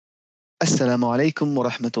Assalamu alaikum wa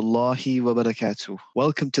rahmatullahi wa barakatuh.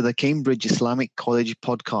 Welcome to the Cambridge Islamic College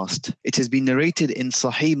podcast. It has been narrated in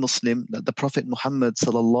Sahih Muslim that the Prophet Muhammad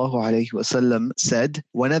sallallahu alaihi wasallam said,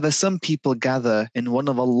 "Whenever some people gather in one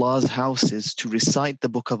of Allah's houses to recite the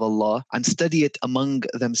Book of Allah and study it among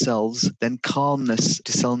themselves, then calmness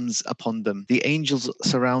descends upon them. The angels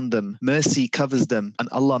surround them, mercy covers them, and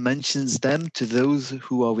Allah mentions them to those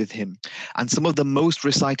who are with Him." And some of the most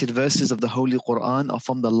recited verses of the Holy Quran are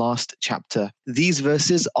from the last chapter. These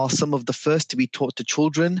verses are some of the first to be taught to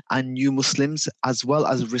children and new Muslims, as well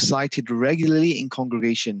as recited regularly in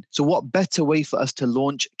congregation. So what better way for us to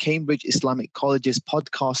launch Cambridge Islamic College's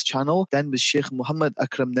podcast channel than with Sheikh Muhammad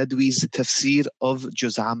Akram Nadwi's tafsir of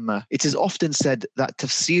Juz Amma. It is often said that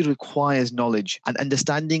tafsir requires knowledge and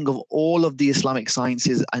understanding of all of the Islamic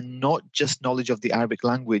sciences and not just knowledge of the Arabic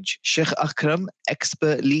language. Sheikh Akram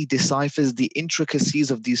expertly deciphers the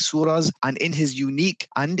intricacies of these surahs and in his unique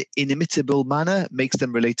and inimitable manner makes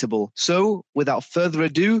them relatable. So, without further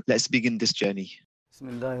ado, let's begin this journey.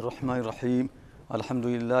 Bismillahir Rahmanir Rahim.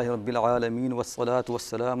 Alhamdulillahi Rabbil Alameen. Wassalatu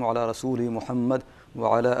wassalamu ala Rasuli Muhammad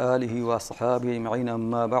wa ala alihi wa sahabihi ajma'in.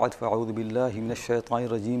 Amma ba'd. Fa'udhu billahi minash shaitanir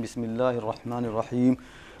rajim. Bismillahir Rahmanir Rahim.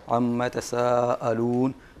 Amma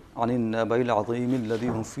tasa'aloon 'anil nabail 'azim alladhi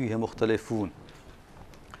hum fihi mukhtalifun.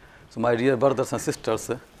 So my dear brothers and sisters,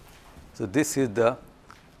 so this is the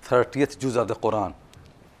 30th juz of the Quran.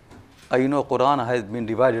 I know Quran has been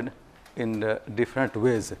divided in different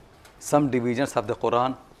ways. Some divisions of the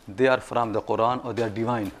Quran, they are from the Quran or they are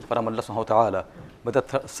divine from Allah subhanahu wa ta'ala.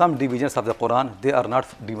 But some divisions of the Quran, they are not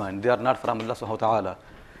divine, they are not from Allah subhanahu wa ta'ala.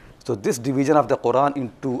 So this division of the Quran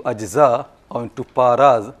into ajza or into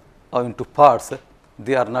paras or into parts,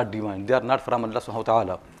 they are not divine, they are not from Allah subhanahu wa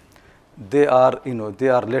ta'ala. They are, they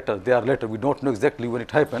are later. We don't know exactly when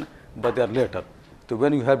it happened, but they are later. So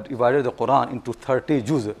when you have divided the Quran into 30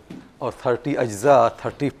 juz or 30 ajza,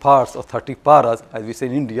 30 parts or 30 paras, as we say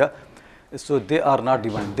in India, so they are not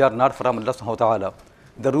divine, they are not from Allah subhanahu wa ta'ala.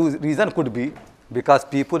 The reason could be because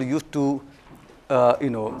people used to,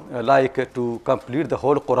 like to complete the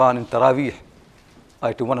whole Quran in Taraweeh,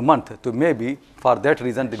 to 1 month. So maybe for that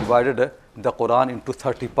reason they divided the Quran into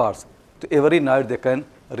 30 parts. So every night they can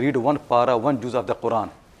read one para, one juz of the Quran.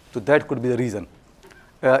 So that could be the reason.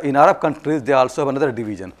 In Arab countries, they also have another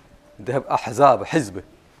division. They have ahzab, hizb.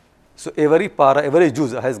 So every para, every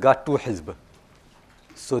juz has got 2 hizb.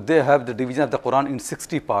 So they have the division of the Quran in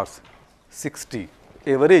 60 parts. 60.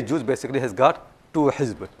 Every juz basically has got 2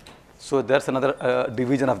 hizb. So that's another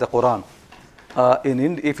division of the Quran.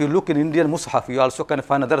 If you look in Indian Mus'haf, you also can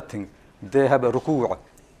find another thing. They have a ruku'.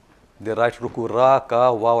 They write ruku', ra,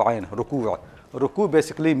 ka, wa, ain, ruku'. Ruku'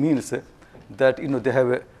 basically means that they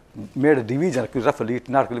have made a division roughly. It's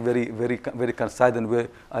not very concise and way,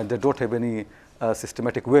 and they don't have any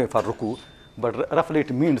systematic way for ruku'. But roughly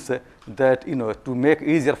it means that to make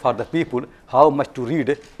easier for the people how much to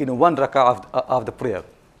read in one rak'ah of the prayer.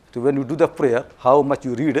 So when you do the prayer, how much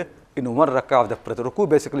you read in one rak'ah of the prayer. Ruku'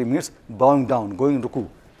 basically means bowing down, going ruku'.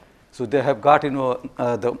 So they have got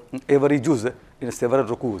the every juz in several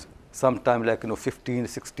rukus. Sometimes like 15,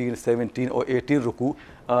 16, 17 or 18 ruku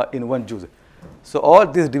in one juz. So all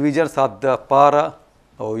these divisions of the para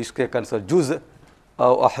or you can consider juz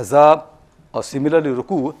or ahzab or similarly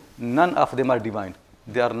ruku, none of them are divine.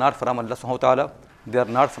 They are not from Allah subhanahu wa ta'ala, they are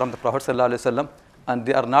not from the Prophet sallallahu alaihi wasallam, and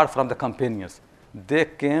they are not from the companions. They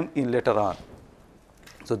came in later on.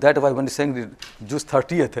 So that's why when you're saying the juz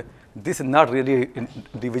 30th, this is not really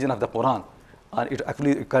a division of the Quran. And it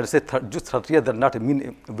actually, you can say juz 30th does not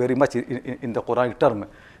mean very much in the Quranic term,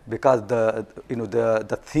 because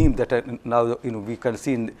the theme that now we can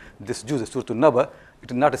see in this juz, Surah Naba, it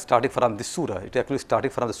is not starting from this surah. It actually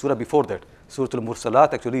started from the surah before that. Surah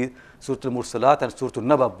Al-Mursalat, actually, Surah Al-Mursalat and Surah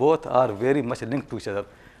Naba both are very much linked to each other.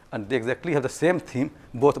 And they exactly have the same theme,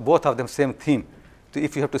 both of them same theme. So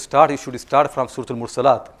if you have to start, you should start from Surah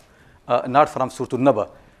Al-Mursalat, not from Surah Naba.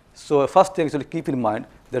 So first thing actually keep in mind,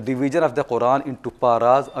 the division of the Quran into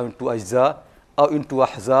paras or into ajza or into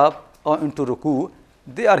ahzab or into ruku,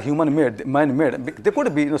 they are human-made, man-made. They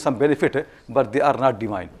could be some benefit, but they are not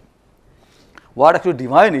divine. What actually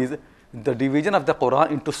divine is the division of the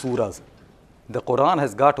Quran into surahs. The Quran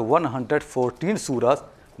has got 114 surahs.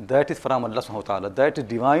 That is from Allah subhanahu wa ta'ala. That is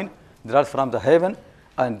divine. That is from the heaven.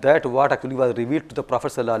 And that what actually was revealed to the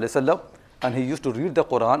Prophet sallallahu alaihi wasallam. And he used to read the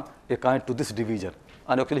Quran according to this division.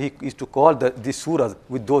 And actually he used to call these surahs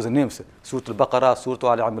with those names. Surah Al-Baqarah,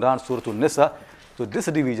 Surah Al-Imran, Surah Al-Nisa. So this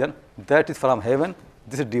division, that is from heaven.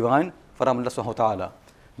 This is divine from Allah subhanahu wa ta'ala.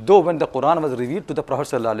 Though when the Quran was revealed to the Prophet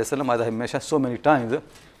sallallahu alaihi wasallam, as I have mentioned so many times,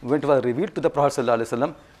 when it was revealed to the Prophet sallallahu alaihi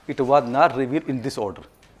wasallam, it was not revealed in this order.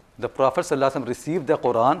 the Prophet ﷺ received the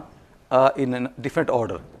Quran in a different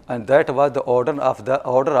order, and that was the order of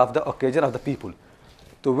the occasion of the people.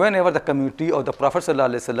 So whenever the community of the Prophet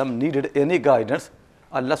ﷺ needed any guidance,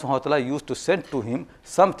 Allah subhanahu wa ta'ala used to send to him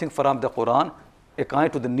something from the Quran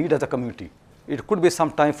according to the need of the community. It could be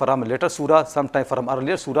sometime from a later surah, sometime from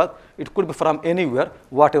earlier surah. It could be from anywhere,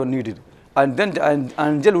 whatever needed. And then the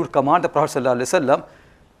angel would command the Prophet ﷺ,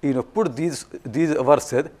 put these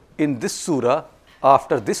verses in this surah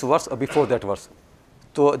after this verse or before that verse.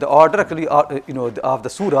 So the order actually, of the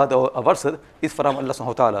surah, the verses is from Allah subhanahu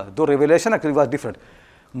wa ta'ala. Though revelation actually was different.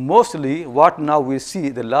 Mostly what now we see,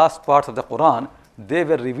 the last parts of the Quran, they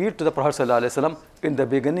were revealed to the Prophet ﷺ in the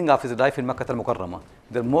beginning of his life in Makkah al-Mukarramah.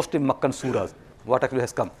 They're mostly Makkan surahs, what actually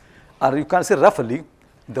has come. And you can say roughly,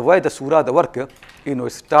 the way the surah, the work,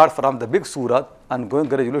 start from the big surah and going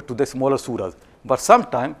gradually to the smaller surahs. But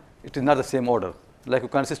sometimes it is not the same order. Like you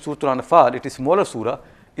can see Surah Naba, it is smaller surah,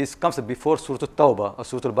 it comes before Surah Tawbah or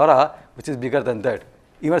Surah Al-Bara'a, which is bigger than that.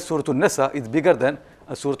 Even Surah Nisa is bigger than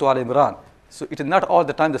Surah Al-Imran. So it is not all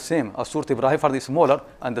the time the same. Surah Ibrahim for the smaller,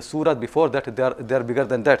 and the surah before that they are bigger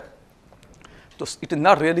than that. So it is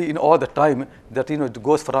not really in all the time that it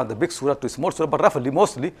goes from the big surah to small surah, but roughly,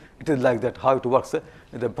 mostly it is like that how it works.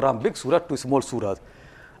 From big surah to small surahs.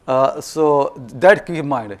 So that keep in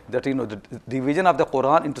mind that the division of the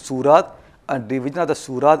Quran into surahs and division of the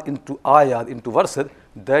surahs into ayat, into verses,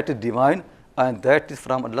 that is divine and that is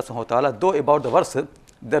from Allah subhanahu wa ta'ala. Though about the verses,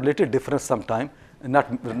 there are little difference sometimes,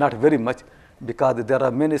 not very much, because there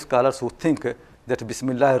are many scholars who think that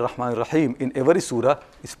Bismillahir Rahmanir Rahim in every surah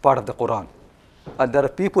is part of the Quran. And there are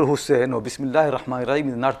people who say, no, Bismillahir Rahmanir Rahim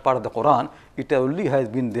is not part of the Quran. It only has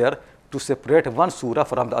been there to separate one surah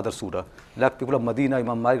from the other surah. Like people of Medina,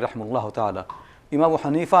 Imam Malik Rahimahullah Ta'ala. Imam Abu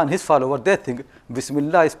Hanifa and his followers, they think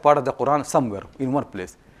Bismillah is part of the Quran somewhere, in one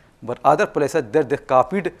place. But other places, that they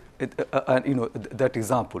copied that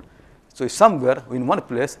example. So somewhere in one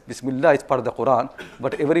place, Bismillah is part of the Quran,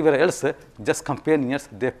 but everywhere else, just companions,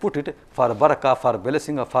 they put it for barakah, for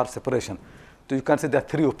blessing, or for separation. So you can say there are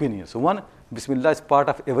three opinions. One, Bismillah is part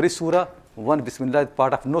of every surah. One, Bismillah is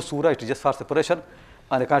part of no surah, it is just for separation.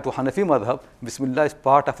 And according to Hanafi madhab, Bismillah is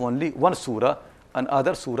part of only one surah, and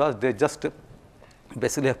other surahs, they just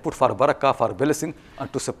basically have put for barakah, for blessing,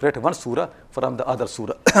 and to separate one surah from the other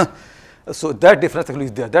surah. So that difference actually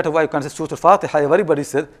is there. That's why you can say Surah Al-Fatiha, everybody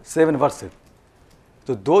says 7 verses.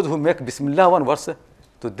 So those who make Bismillah 1 verse,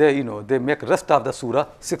 so they make rest of the surah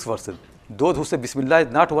 6 verses. Those who say Bismillah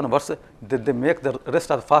is not 1 verse, they make the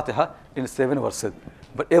rest of the Fatiha in 7 verses.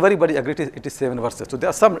 But everybody agrees it is 7 verses. So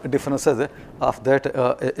there are some differences of that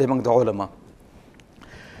among the ulama.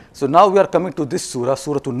 So now we are coming to this surah,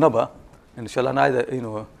 Surah Naba. Inshallah,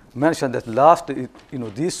 I mentioned that last,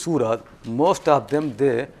 these surahs, most of them,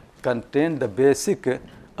 they contain the basic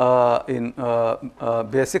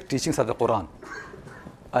basic teachings of the Quran.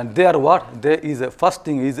 And they are what? There is first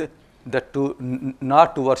thing is that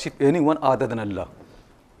not to worship anyone other than Allah.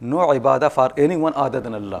 No ibadah for anyone other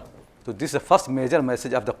than Allah. So this is the first major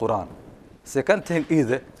message of the Quran. Second thing is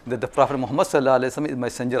that the Prophet Muhammad sallallahu alaihi wasallam is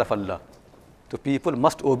messenger of Allah. So people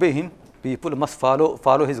must obey him. People must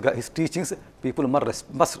follow his teachings. People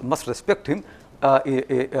must respect him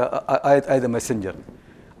as a messenger.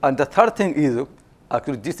 And the third thing is,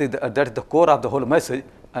 actually, that is the core of the whole message,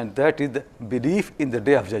 and that is the belief in the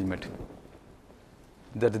day of judgment.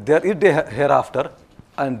 That there is day hereafter,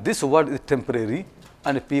 and this world is temporary,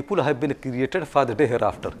 and people have been created for the day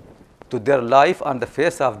hereafter. So their life on the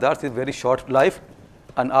face of the earth is very short life,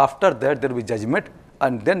 and after that there will be judgment,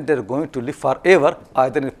 and then they are going to live forever,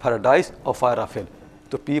 either in paradise or fire of hell.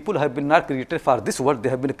 So people have been not created for this world, they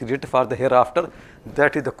have been created for the hereafter.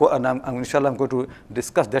 That is the core, and inshallah I'm going to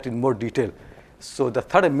discuss that in more detail. So the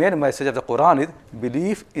third main message of the Quran is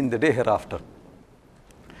belief in the day hereafter.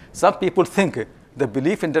 Some people think the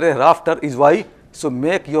belief in the day hereafter is why, so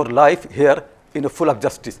make your life here in a full of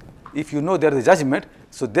justice. If you know there is a judgment,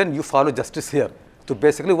 so then you follow justice here. So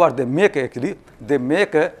basically what they make actually, they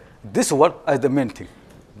make this world as the main thing.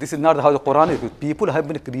 This is not how the Quran is. People have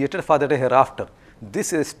been created for the day hereafter.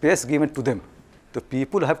 This is space given to them. The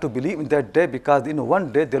people have to believe in that day, because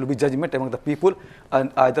one day there will be judgment among the people,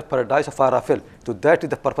 and either paradise or fire or hell. So that is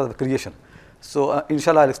the purpose of creation. So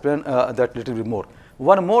inshallah I'll explain that little bit more.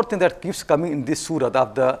 One more thing that keeps coming in this surah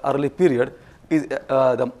of the early period is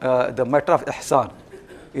the matter of ihsan.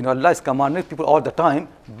 Allah is commanding people all the time,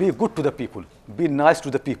 be good to the people, be nice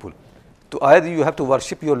to the people. So either you have to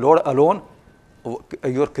worship your Lord alone,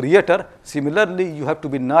 your creator. Similarly, you have to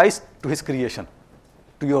be nice to his creation,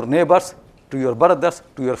 to your neighbors, to your brothers,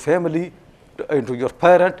 to your family, to your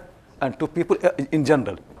parent, and to people in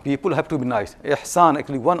general. People have to be nice. Ihsan,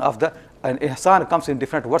 actually one of the, and ihsan comes in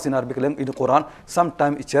different words in Arabic language, in the Quran.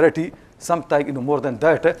 Sometimes charity, sometimes more than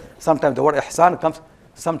that. Sometimes the word ihsan comes,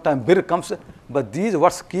 sometimes bir comes. But these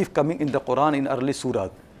words keep coming in the Quran in early surah.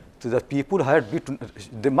 So the people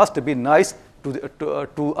they must be nice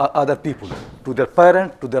to other people, to their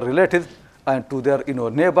parents, to their relatives, and to their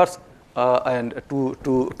neighbors, and to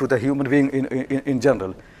the human being in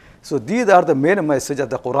general. So these are the main message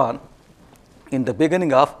of the Quran in the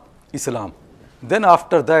beginning of Islam. Then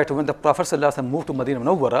after that, when the Prophet ﷺ moved to Medina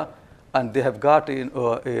Munawwara, and they have got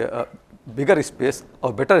a bigger space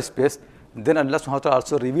or better space, then Allah subhanahu wa ta'ala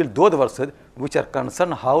also revealed those verses which are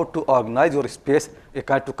concerned how to organize your space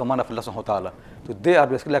according to command of Allah subhanahu wa ta'ala. So they are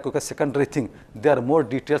basically like a secondary thing. There are more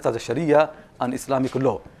details of the Sharia and Islamic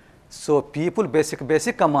law. So people,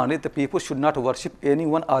 basic command is the people should not worship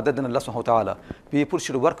anyone other than Allah subhanahu wa ta'ala. People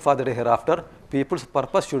should work for the day hereafter. People's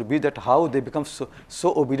purpose should be that how they become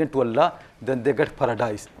so obedient to Allah, then they get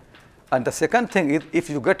paradise. And the second thing is, if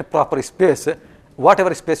you get proper space,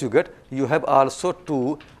 whatever space you get, you have also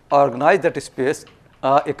to organize that space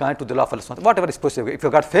according to the law of Allah subhanahu wa ta'ala. Whatever space you get. If you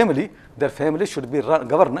got family, their family should be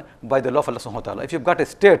governed by the law of Allah subhanahu wa ta'ala. If you've got a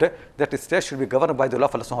state, that state should be governed by the law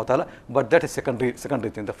of Allah subhanahu wa ta'ala. But that is secondary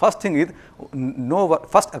thing. The first thing is,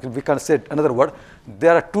 first we can say another word,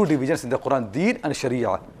 there are two divisions in the Quran, Deen and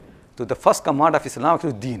Sharia. So the first command of Islam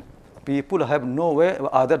is Deen. People have no way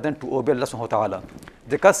other than to obey Allah subhanahu wa ta'ala.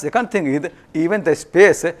 The second thing is, even the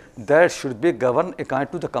space that should be governed according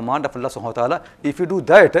to the command of Allah subhanahu wa ta'ala. If you do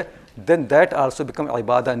that, then that also becomes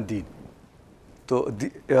ibadah and deen. So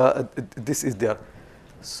this is there.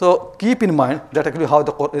 So keep in mind that actually how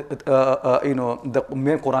the the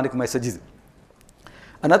main Quranic message is.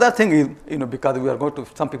 Another thing is, because we are going to,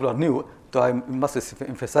 some people are new, so I must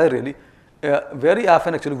emphasize really, very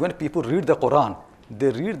often actually when people read the Quran, they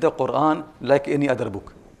read the Quran like any other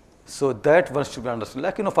book. So that one should be understood.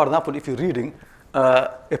 Like, for example, if you're reading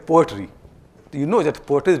a poetry, you know that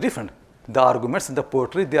poetry is different. The arguments in the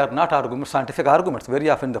poetry, they are not arguments, scientific arguments. Very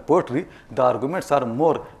often in the poetry, the arguments are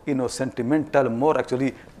more, sentimental, more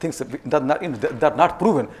actually things that are not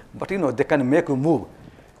proven, but they can make you move.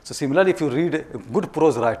 So similarly, if you read good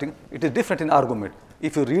prose writing, it is different in argument.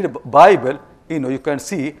 If you read Bible, you can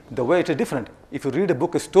see the way it is different. If you read a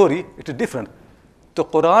book, a story, it is different. The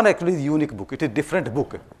Quran actually is a unique book. It is a different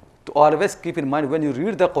book. To always keep in mind, when you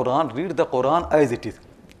read the Quran as it is.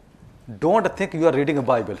 Don't think you are reading a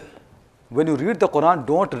Bible. When you read the Quran,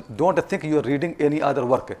 don't think you are reading any other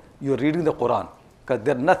work. You are reading the Quran, because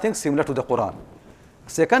there is nothing similar to the Quran.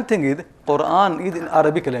 Second thing is, Quran is in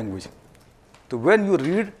Arabic language. So when you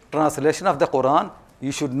read translation of the Quran,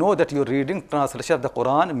 you should know that you are reading translation of the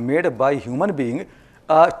Quran made by human being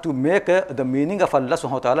to make the meaning of Allah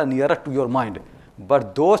subhanahu wa ta'ala nearer to your mind.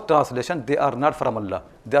 But those translations, they are not from Allah.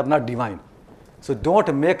 They are not divine. So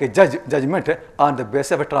don't make a judgment on the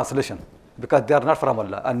basis of a translation, because they are not from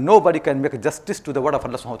Allah. And nobody can make justice to the word of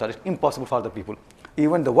Allah subhanahu wa ta'ala. It's impossible for the people.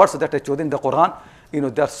 Even the words that are chosen in the Quran,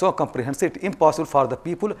 they are so comprehensive, it's impossible for the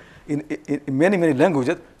people in many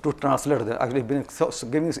languages to translate them. Actually, been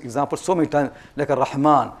giving examples so many times, like a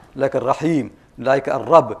Rahman, like a Rahim, like a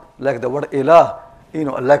Rabb, like the word Ilah,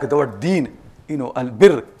 like the word Deen, and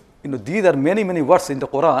Bir. These are many words in the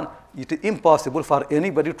Quran. It is impossible for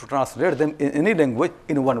anybody to translate them in any language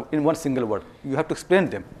in one single word. You have to explain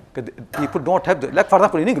them. People don't have like for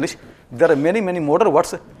example in English, there are many modern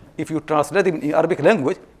words. If you translate them in Arabic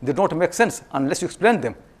language, they don't make sense unless you explain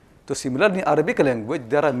them. So similarly in Arabic language,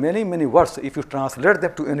 there are many words. If you translate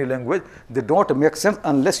them to any language, they don't make sense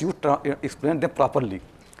unless you explain them properly.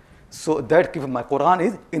 So that my Quran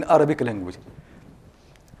is in Arabic language.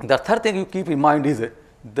 The third thing you keep in mind is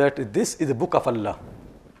that this is a book of Allah.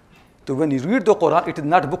 So when you read the Quran, it is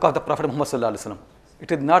not a book of the Prophet Muhammad sallallahu alaihi wasallam.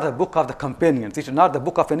 It is not a book of the companions. It is not the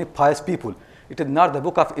book of any pious people. It is not the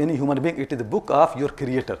book of any human being. It is the book of your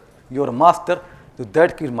Creator, your Master. So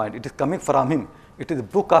that keep in mind. It is coming from Him. It is a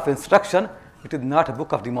book of instruction. It is not a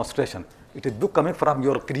book of demonstration. It is a book coming from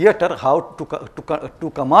your Creator, how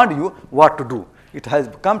to command you what to do. It has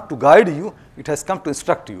come to guide you. It has come to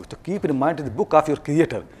instruct you. So keep in mind, it is the book of your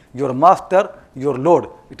Creator, your Master, your Lord.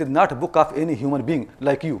 It is not a book of any human being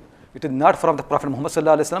like you. It is not from the Prophet Muhammad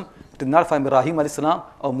sallallahu alaihi wasallam. It is not from Ibrahim alayhi salam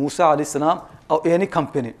or Musa alayhi salam or any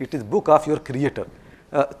company. It is book of your Creator.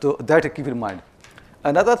 So that keep in mind.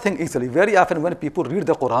 Another thing is, very often when people read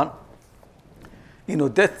the Quran,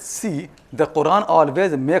 they see the Quran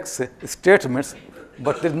always makes statements,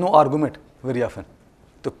 but there is no argument very often.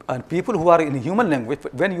 So, and people who are in human language,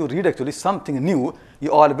 when you read actually something new,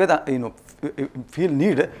 you always feel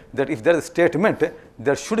need that if there is a statement,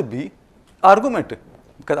 there should be argument.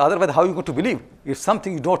 Because otherwise, how are you going to believe? If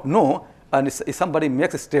something you don't know, and if somebody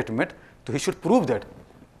makes a statement, so he should prove that.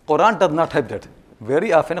 Quran does not have that.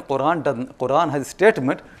 Very often, Quran has a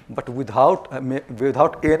statement, but without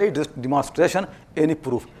any demonstration, any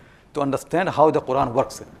proof. To understand how the Quran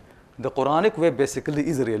works, the Quranic way basically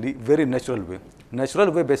is really very natural way.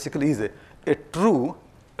 Natural way basically is a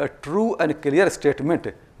true and clear statement.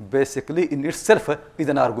 Basically, in itself is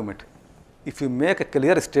an argument. If you make a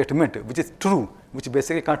clear statement which is true, which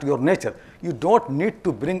basically comes to your nature, you don't need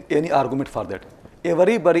to bring any argument for that.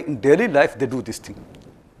 Everybody in daily life, they do this thing.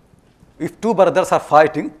 If two brothers are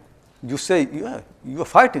fighting, you say, yeah, you are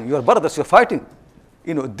fighting, you are brothers, you are fighting.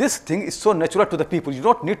 This thing is so natural to the people. You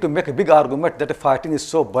don't need to make a big argument that fighting is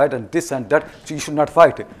so bad and this and that, so you should not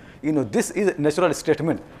fight. This is a natural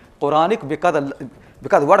statement. Quranic,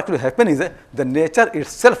 because what actually happens is the nature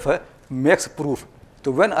itself makes proof.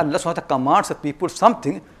 So when Allah SWT commands people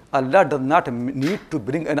something, Allah does not need to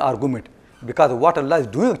bring an argument, because what Allah is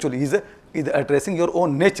doing actually is addressing your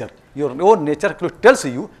own nature. Your own nature actually tells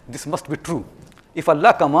you this must be true. If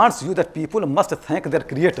Allah commands you that people must thank their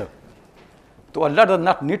Creator, so Allah does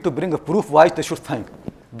not need to bring a proof why they should thank,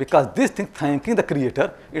 because this thing, thanking the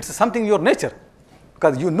Creator, it's something in your nature.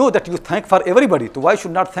 Because you know that you thank for everybody, so why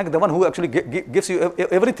should not thank the one who actually gives you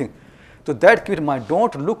everything? So that keep in mind.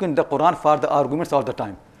 Don't look in the Quran for the arguments all the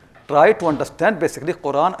time. Try to understand basically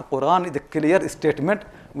Quran is a clear statement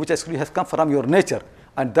which actually has come from your nature.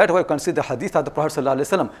 And that's why you can see the hadith of the Prophet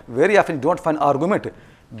ﷺ. Very often you don't find argument,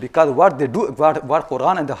 because what they do, what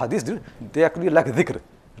Quran and the hadith do, they actually like dhikr,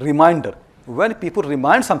 reminder. When people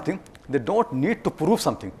remind something, they don't need to prove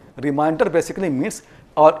something. Reminder basically means,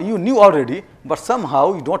 or you knew already, but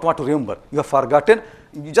somehow you don't want to remember. You have forgotten,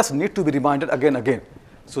 you just need to be reminded again.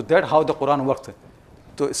 So that's how the Quran works.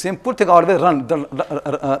 So simple thing, always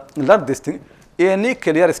learn this thing. Any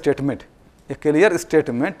clear statement, a clear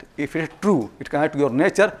statement, if it is true, it connects to your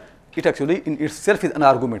nature, it actually in itself is an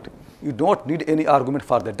argument. You don't need any argument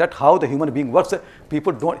for that. That's how the human being works.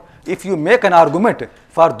 People don't. If you make an argument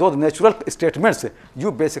for those natural statements,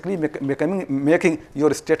 you basically making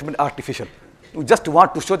your statement artificial. You just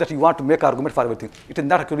want to show that you want to make argument for everything. It is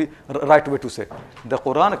not actually right way to say. The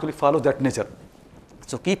Quran actually follows that nature.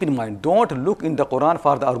 So keep in mind, don't look in the Quran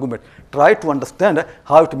for the argument. Try to understand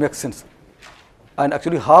how it makes sense, and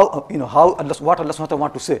actually how what Allah SWT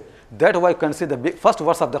want to say. That's why you can say the first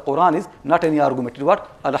verse of the Quran is not any argument. It's what?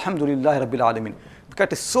 Alhamdulillah Rabbil Alameen. Because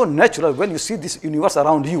it is so natural when you see this universe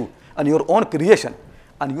around you and your own creation,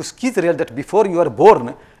 and you see the real that before you are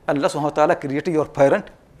born, Allah SWT created your parent.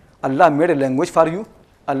 Allah made a language for you.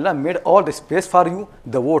 Allah made all the space for you,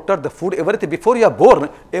 the water, the food, everything. Before you are born,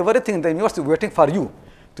 everything in the universe is waiting for you.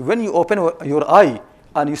 So when you open your eye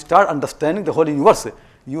and you start understanding the whole universe,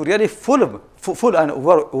 you really full and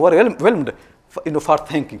overwhelmed, for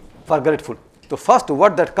thanking, for grateful. The first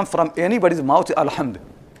word that comes from anybody's mouth is Alhamd.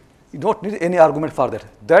 You don't need any argument for that.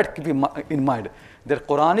 That keep in mind. The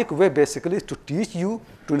Quranic way basically is to teach you,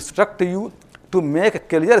 to instruct you, to make a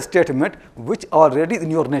clear statement which already is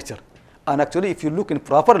in your nature. And actually, if you look in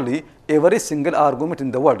properly, every single argument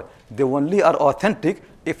in the world, they only are authentic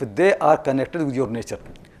if they are connected with your nature.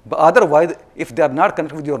 But otherwise, if they are not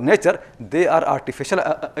connected with your nature, they are artificial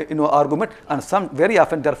argument, and some very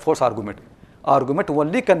often they are false argument. Argument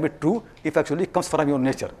only can be true if actually comes from your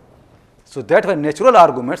nature. So that way, natural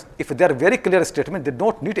arguments, if they are very clear statement, they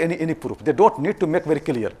don't need any proof. They don't need to make very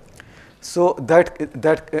clear. So that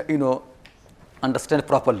understand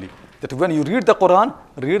properly. That when you read the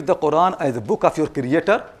Quran as a book of your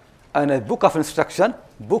Creator, and a book of instruction,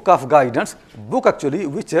 book of guidance, book actually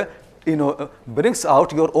which brings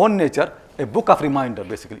out your own nature, a book of reminder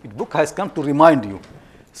basically. A book has come to remind you.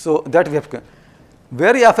 So that we have.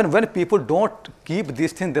 Very often when people don't keep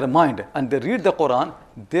these things in their mind and they read the Quran,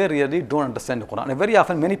 they really don't understand the Quran. And very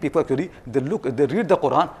often many people actually, they read the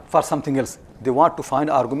Quran for something else. They want to find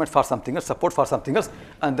argument for something else, support for something else,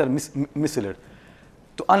 and they're misled.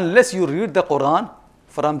 So unless you read the Quran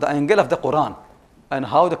from the angle of the Quran and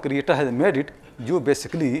how the Creator has made it, you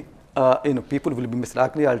basically, people will be misled.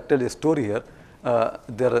 Actually, I'll tell you a story here. I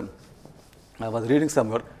was reading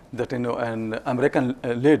somewhere that an American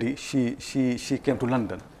lady, she came to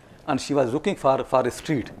London, and she was looking for a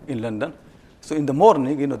street in London. So in the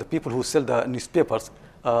morning, the people who sell the newspapers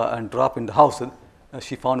and drop in the houses,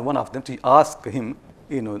 she found one of them. She asked him,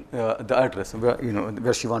 the address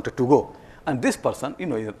where she wanted to go. And this person,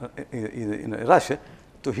 is in Russia,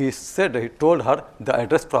 so he told her the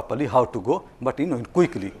address properly, how to go, but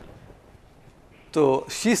quickly. So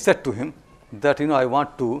she said to him that I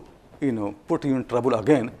want to put you in trouble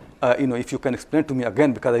again. If you can explain to me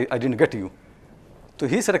again, because I didn't get you. So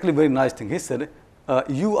he said actually very nice thing. He said,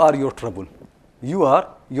 you are your trouble. You are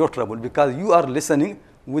your trouble because you are listening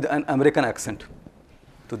with an American accent.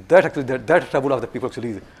 So that actually, that trouble of the people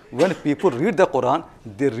actually is. When people read the Quran,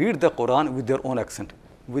 they read the Quran with their own accent,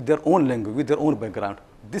 with their own language, with their own background.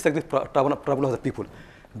 This is the trouble of the people.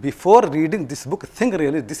 Before reading this book, think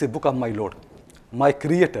really this is a book of my Lord, my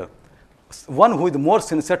Creator, one who is more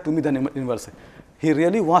sincere to me than universe. He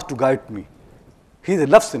really wants to guide me. He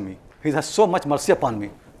loves me. He has so much mercy upon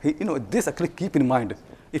me. This actually keep in mind.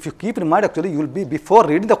 If you keep in mind, actually, you will be, before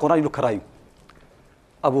reading the Quran, you will cry.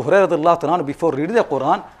 Abu Hurairah, before reading the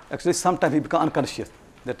Quran, actually sometimes he become unconscious.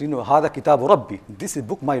 That, Hada Kitabu Rabbi, this is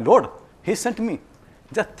book my Lord. He sent me.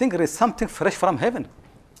 Just think there is something fresh from heaven.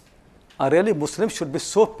 Really, Muslims should be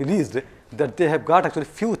so pleased that they have got actually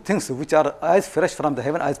few things which are as fresh from the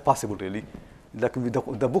heaven as possible, really. Like with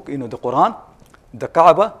the book, the Quran, the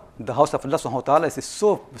Kaaba, the house of Allah subhanahu wa ta'ala is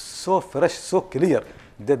so fresh, so clear.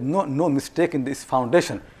 There's no mistake in its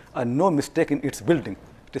foundation and no mistake in its building.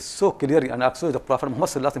 It is so clearly, and actually the Prophet Muhammad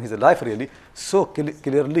sallallahu alaihi wasallam, his life really so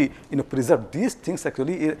clearly preserved these things.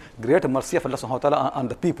 Actually, great mercy of Allah subhanahu wa ta'ala on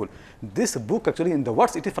the people. This book actually, in the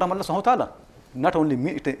words, it is from Allah subhanahu wa ta'ala. Not only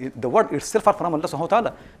me, the word itself are from Allah subhanahu wa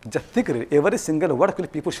ta'ala. Just think really, every single word actually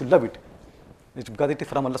people should love it. It's because it is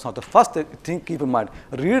from Allah subhanahu wa ta'ala. First thing, keep in mind,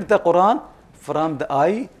 read the Quran from the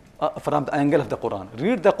angle of the Quran.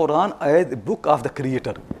 Read the Quran as a book of the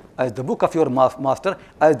Creator, as the book of your master,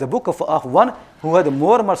 as the book of one who had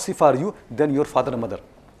more mercy for you than your father and mother.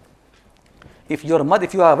 If you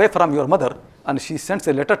are away from your mother and she sends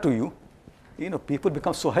a letter to you, people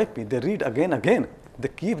become so happy. They read again. They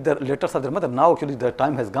keep the letters of their mother. Now actually the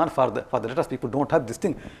time has gone for the letters. People don't have this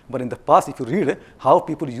thing. But in the past, if you read how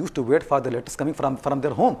people used to wait for the letters coming from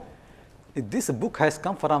their home, this book has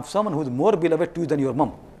come from someone who is more beloved to you than your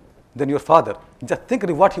mom, than your father. Just think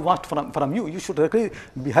what he wants from you. You should really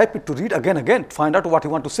be happy to read again, find out what he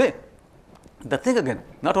wants to say. The thing again,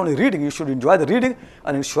 not only reading, you should enjoy the reading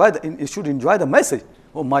and you should enjoy the message.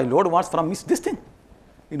 Oh, my Lord wants from me this thing.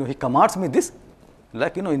 He commands me this.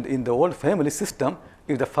 Like, in the old family system,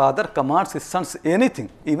 if the father commands his sons anything,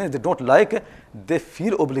 even if they don't like it, they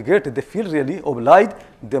feel obligated, they feel really obliged,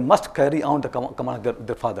 they must carry on the command of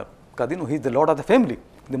their father. Because, he's the Lord of the family,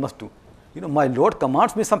 they must do. My Lord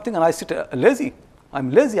commands me something and I sit lazy. I'm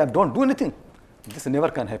lazy, I don't do anything. This never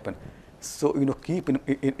can happen. So, keep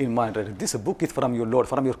in mind, right? This book is from your Lord,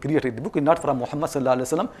 from your Creator. The book is not from Muhammad sallallahu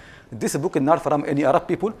alaihi wasallam. This book is not from any Arab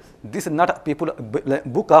people. This is not a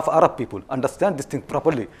book of Arab people. Understand this thing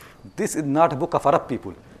properly. This is not a book of Arab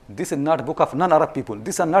people. This is not a book of non-Arab people.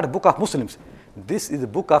 This is not a book of Muslims. This is a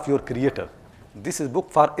book of your Creator. This is a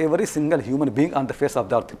book for every single human being on the face of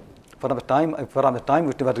the earth. From the time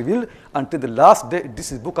it was revealed until the last day,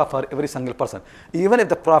 this is book of for every single person. Even if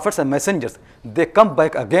the prophets and messengers, they come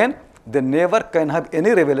back again, they never can have any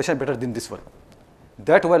revelation better than this one.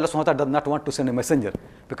 That's why Allah subhanahu wa ta'ala does not want to send a messenger.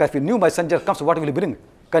 Because if a new messenger comes, what will he bring?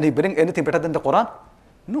 Can he bring anything better than the Quran?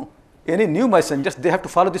 No. Any new messengers, they have to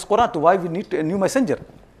follow this Quran. So why we need a new messenger?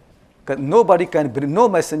 Because nobody can bring, no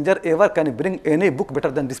messenger ever can bring any book better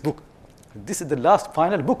than this book. This is the last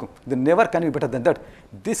final book. They never can be better than that.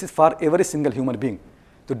 This is for every single human being.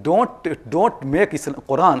 So don't make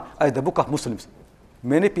Quran as the book of Muslims.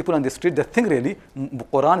 Many people on the street, they think really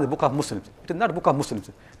Quran is the book of Muslims. It is not book of Muslims.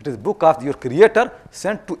 It is book of your Creator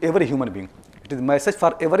sent to every human being. It is a message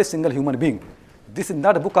for every single human being. This is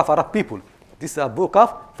not a book of Arab people. This is a book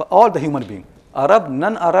of for all the human beings. Arab,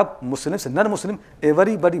 non-Arab, Muslims, non-Muslim,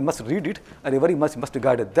 everybody must read it and everybody must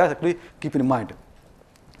guide it. That actually keep in mind.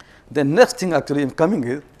 The next thing actually coming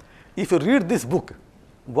is, if you read this book,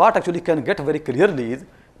 what actually can get very clearly is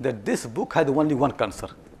that this book has only one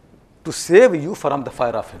concern: to save you from the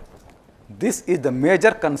fire of hell. This is the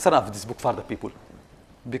major concern of this book for the people.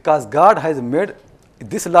 Because God has made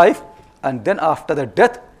this life, and then after the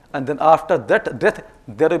death, and then after that death,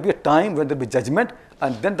 there will be a time when there will be judgment,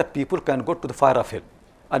 and then the people can go to the fire of hell.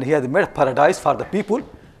 And He has made paradise for the people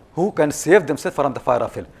who can save themselves from the fire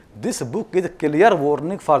of hell. This book is a clear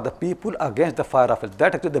warning for the people against the fire of hell.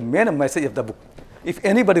 That is actually the main message of the book. If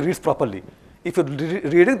anybody reads properly, if you're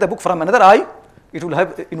reading the book from another eye, it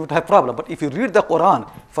would have problem. But if you read the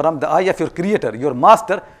Quran from the eye of your Creator, your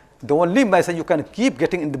Master, the only message you can keep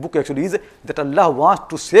getting in the book actually is that Allah wants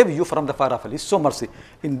to save you from the fire of hell. He's so mercy.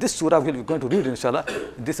 In this surah we are going to read, inshallah.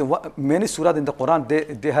 Many surahs in the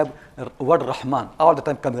Quran, they have word Rahman. All the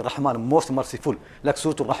time coming Rahman, most merciful. Like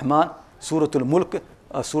Surah Al-Rahman, Surah Al-Mulk,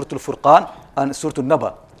 Surah Al-Furqan, and Surah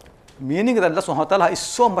Naba. Meaning that Allah subhanahu wa ta'ala is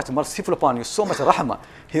so much merciful upon you, so much rahmah.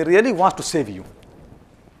 He really wants to save you.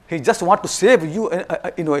 He just wants to save you,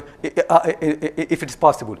 if it is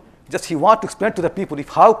possible. Just he wants to explain to the people if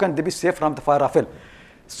how can they be saved from the fire of hell.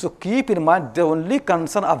 So keep in mind, the only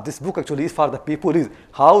concern of this book actually is for the people is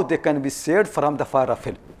how they can be saved from the fire of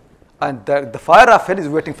hell. And the fire of hell is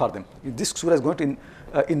waiting for them. This surah is going to,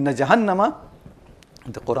 inna jahannama,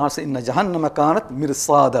 the Quran says, inna jahannama kanat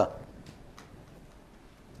mirsada.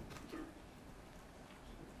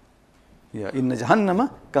 Yeah, inna jahannama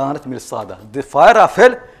kanat mirsada. The fire of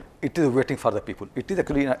hell, it is waiting for the people. It is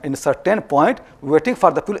actually in a certain point waiting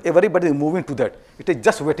for the people. Everybody is moving to that. It is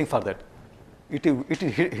just waiting for that. It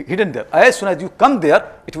is hidden there. As soon as you come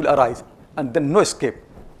there, it will arise, and then no escape.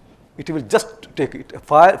 It will just take it.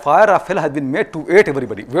 Fire of hell has been made to wait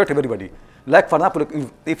everybody. Like for example,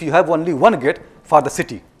 if you have only one gate for the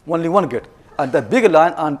city, only one gate, and the big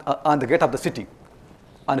line on the gate of the city,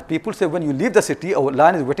 and people say when you leave the city, our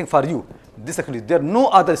line is waiting for you. This actually, there is no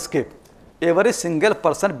other escape. Every single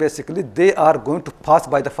person, basically, they are going to pass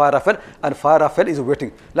by the fire of hell, and fire of hell is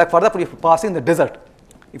waiting. Like for example, if you pass in the desert,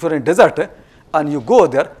 if you're in desert and you go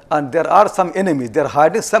there, and there are some enemies, they are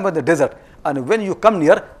hiding somewhere in the desert, and when you come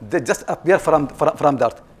near, they just appear from the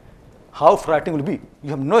earth. How frightening will be?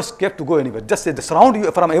 You have no escape to go anywhere. Just they surround you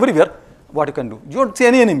from everywhere. What you can do? You don't see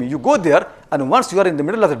any enemy. You go there, and once you are in the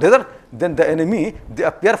middle of the desert, then the enemy, they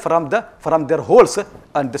appear from their holes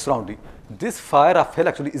and they surround you. This fire of hell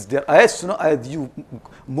actually is there. As soon as you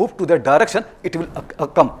move to that direction, it will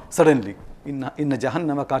come suddenly. In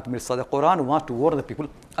Jahannama kanat mirsada. The Quran wants to warn the people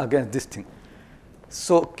against this thing.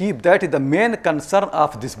 So keep that is the main concern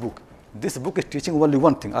of this book. This book is teaching only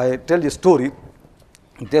one thing. I tell you a story.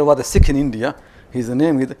 There was a Sikh in India. His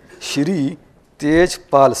name is Shri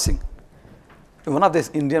Tejpal Singh. One of the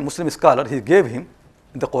Indian Muslim scholars, he gave him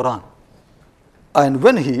the Quran. And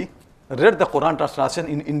when he read the Quran translation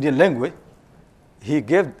in Indian language, he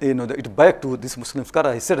gave it back to this Muslim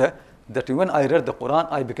scholar. He said that when I read the Quran,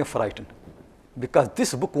 I became frightened. Because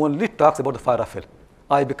this book only talks about the fire of hell.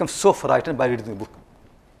 I become so frightened by reading the book.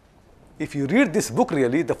 If you read this book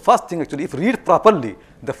really, the first thing actually, if you read properly,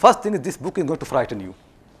 the first thing is this book is going to frighten you.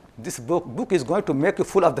 This book is going to make you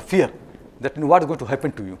full of the fear that what is going to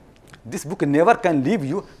happen to you. This book never can leave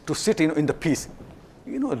you to sit in the peace.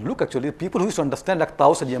 Look actually, people who used to understand like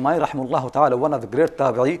Taus al-Yamani rahimahullah ta'ala, one of the great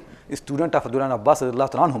tabi'i, student of Abdullah Abbas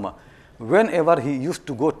radiallahu anhuma, whenever he used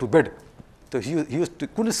to go to bed, so he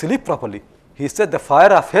couldn't sleep properly. He said the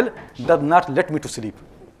fire of hell does not let me to sleep.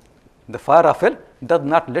 The fire of hell does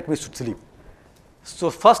not let me to sleep. So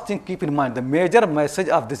first thing, keep in mind, the major message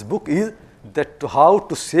of this book is that how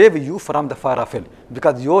to save you from the fire of hell.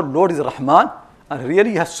 Because your Lord is Rahman, and really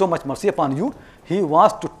he has so much mercy upon you. He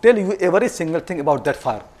wants to tell you every single thing about that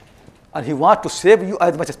fire. And he wants to save you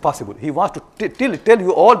as much as possible. He wants to tell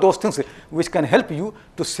you all those things which can help you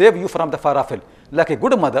to save you from the fire of hell. Like a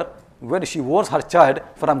good mother, when she warns her child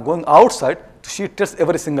from going outside, she tells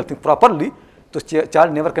every single thing properly, so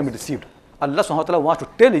child never can be deceived. Allah subhanahu wa ta'ala wants to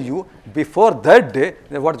tell you before that day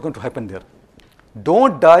what is going to happen there.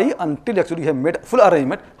 Don't die until actually you have made full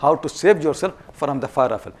arrangement how to save yourself from the fire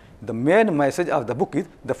of hell. The main message of the book is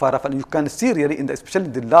the fire of hell. You can see really, especially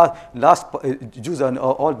in the last Juz and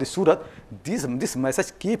all the surah, this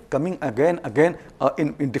message keep coming again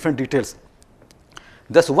in different details.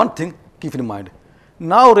 That's one thing keep in mind.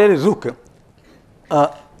 Now really look,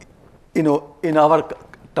 in our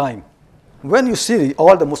time, when you see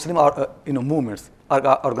all the Muslim movements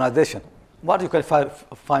or organization, what you can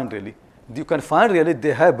find really? You can find really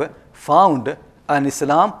they have found an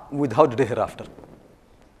Islam without the hereafter.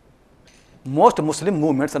 Most Muslim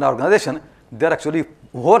movements and organizations, their actually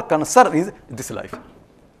whole concern is this life.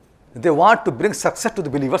 They want to bring success to the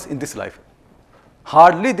believers in this life.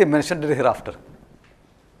 Hardly they mention the hereafter.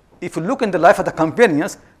 If you look in the life of the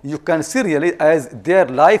companions, you can see really as their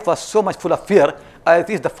life was so much full of fear, as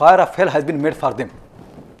if the fire of hell has been made for them.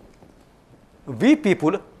 We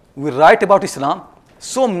people, we write about Islam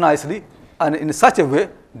so nicely and in such a way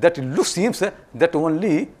that it seems that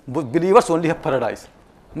only believers only have paradise,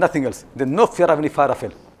 nothing else. There is no fear of any fire of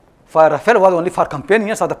hell. Fire of hell was only for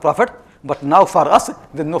companions of the Prophet, but now for us,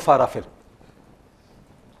 there is no fire of hell.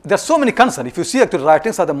 There are so many concerns. If you see actual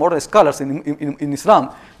writings of the modern scholars in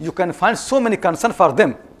Islam, you can find so many concerns for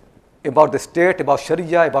them about the state, about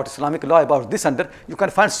Sharia, about Islamic law, about this and that. You can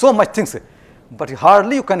find so much things, but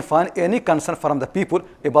hardly you can find any concern from the people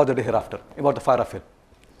about the day hereafter, about the fire of hell.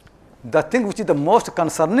 The thing which is the most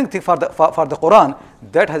concerning thing for the Quran,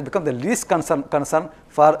 that has become the least concern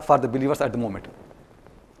for the believers at the moment.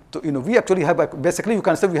 So we actually have, basically you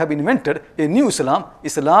can say we have invented a new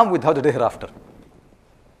Islam without the day hereafter.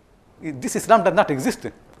 This Islam does not exist.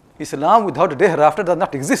 Islam without the day hereafter does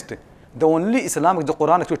not exist. The only Islam which the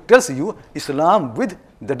Quran actually tells you, Islam with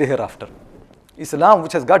the day hereafter. Islam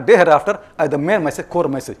which has got day hereafter as the main message, core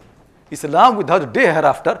message. Islam without day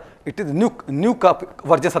hereafter, it is new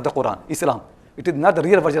versions of the Quran, Islam. It is not the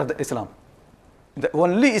real version of the Islam. The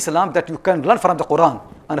only Islam that you can learn from the Quran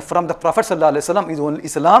and from the Prophet ﷺ is only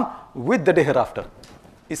Islam with the day hereafter.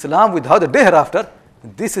 Islam without the day hereafter,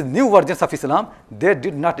 this is new versions of Islam. They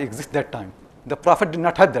did not exist that time. The Prophet did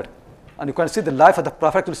not have that. And you can see the life of the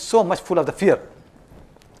Prophet is so much full of the fear.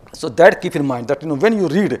 So that keep in mind that when you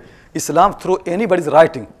read Islam through anybody's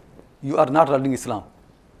writing, you are not learning Islam.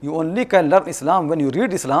 You only can learn Islam when you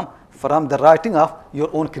read Islam from the writing of your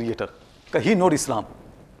own creator. Because he knows Islam.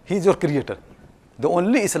 He is your creator. The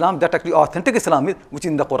only Islam that actually authentic Islam is which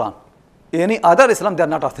is in the Quran. Any other Islam, they are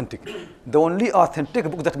not authentic. The only authentic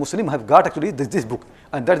book that Muslims have got actually is this book,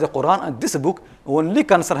 and that is the Quran. And this book only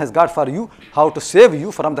concern has got for you how to save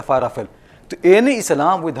you from the fire of hell. To any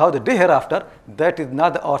Islam without the day hereafter, that is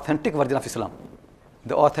not the authentic version of Islam.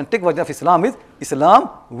 The authentic version of Islam is Islam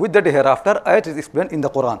with the day hereafter, as it is explained in the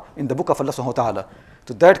Quran, in the book of Allah subhanahu wa ta'ala.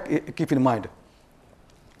 So that keep in mind.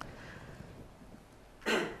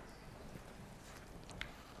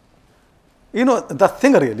 The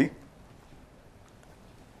thing really,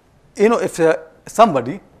 if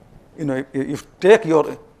somebody, you take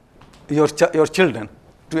your children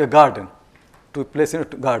to a garden, to a place in a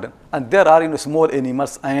garden, and there are small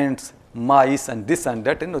animals, ants, mice, and this and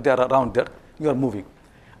that, they are around there. You are moving,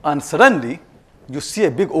 and suddenly you see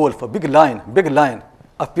a big wolf, a big lion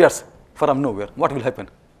appears from nowhere. What will happen?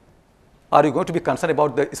 Are you going to be concerned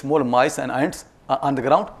about the small mice and ants on the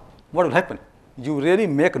ground? What will happen? You really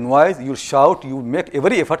make noise, you shout, you make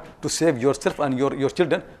every effort to save yourself and your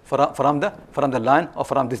children from the lion or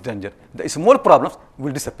from this danger. The small problems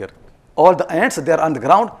will disappear. All the ants, they are on the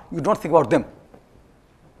ground, you don't think about them.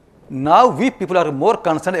 Now we people are more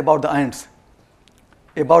concerned about the ants,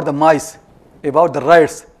 about the mice, about the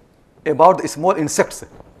rats, about the small insects.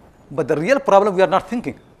 But the real problem we are not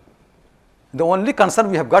thinking. The only concern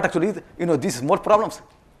we have got actually is, these small problems.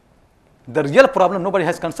 The real problem nobody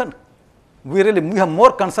has concern. We have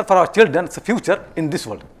more concern for our children's future in this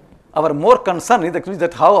world. Our more concern is actually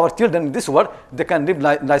that how our children in this world, they can live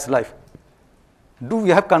nice life. Do we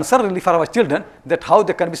have concern really for our children that how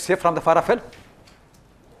they can be safe from the fire of hell?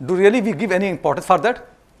 Do really we give any importance for that?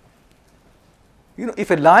 If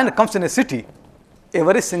a lion comes in a city,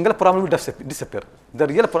 every single problem will disappear. The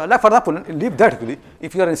real problem, like for example, leave that actually.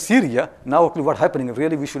 If you are in Syria, now actually what happening,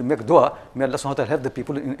 really we should make dua. May Allah subhanahu wa ta'ala help the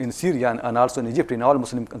people in Syria and also in Egypt, in all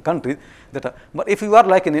Muslim countries. But if you are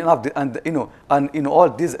like in all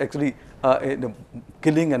these actually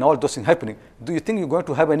killing and all those things happening, do you think you're going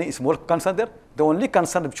to have any small concern there? The only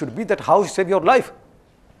concern should be that how you save your life.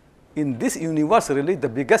 In this universe, really, the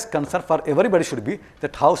biggest concern for everybody should be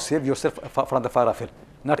that how save yourself from the fire of hell,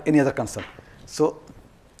 not any other concern. So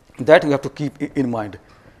that you have to keep in mind.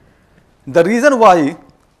 The reason why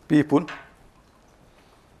people,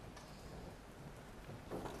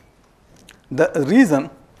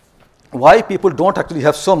 don't actually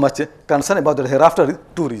have so much concern about the hereafter is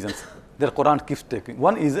two reasons that Quran keeps taking.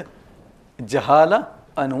 One is jahala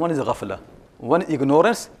and one is ghafla. One is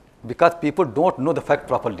ignorance because people don't know the fact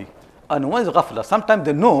properly. And one is ghafla. Sometimes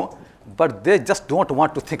they know, but they just don't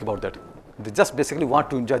want to think about that. They just basically want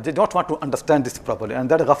to enjoy. They don't want to understand this properly. And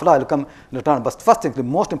that ghafla will come later on. But first thing, the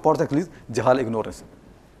most important thing is jahala, ignorance.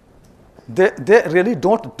 They really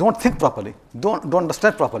don't think properly, don't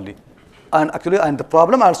understand properly. And actually, and the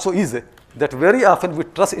problem also is that very often we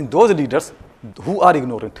trust in those leaders who are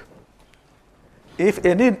ignorant. If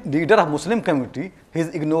any leader of Muslim community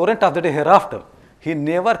is ignorant of the day hereafter, he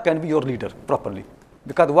never can be your leader properly.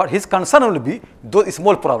 Because what his concern will be, those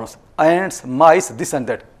small problems, ants, mice, this and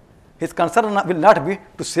that. His concern will not be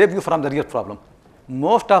to save you from the real problem.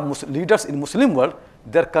 Most of leaders in Muslim world,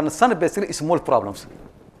 their concern basically is small problems.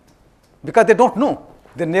 Because they don't know.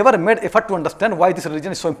 They never made effort to understand why this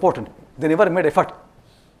religion is so important. They never made effort.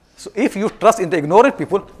 So if you trust in the ignorant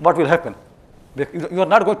people, what will happen? You are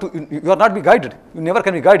not be guided. You never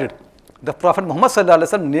can be guided. The Prophet Muhammad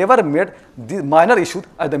ﷺ never made the minor issues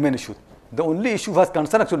as the main issue. The only issue was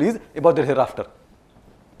concern actually is about the hereafter.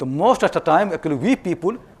 The most of the time, actually, we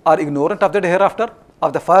people are ignorant of the hereafter,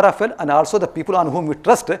 of the fire of hell, and also the people on whom we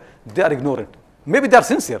trust, they are ignorant. Maybe they are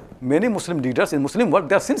sincere. Many Muslim leaders in Muslim world,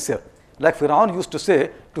 they are sincere. Like Fir'aun used to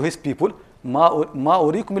say to his people, Ma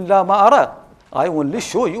urikum illa ma ara. I only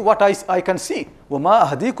show you what I can see. Wa ma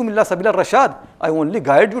ahdikum illa sabila rashad. I only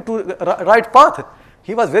guide you to right path.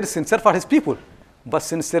 He was very sincere for his people. But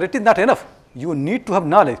sincerity is not enough. You need to have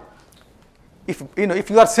knowledge. If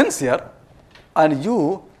you are sincere and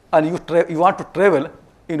you want to travel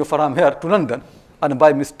from here to London, and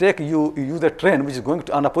by mistake you use a train which is going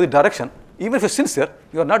to an opposite direction, Even if you're sincere,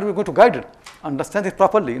 you are not even going to guide it. Understand it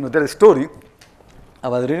properly. There is a story I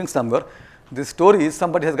was reading somewhere. This story is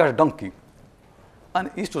somebody has got a donkey, and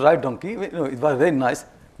he used to ride donkey. It was very nice.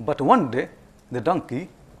 But one day, the donkey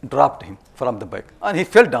dropped him from the back, and he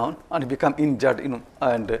fell down and he became injured.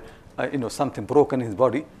 And something broken in his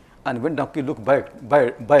body. And when donkey looked back,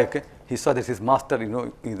 he saw that his master,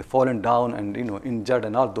 is fallen down and injured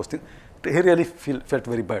and all those things. He really felt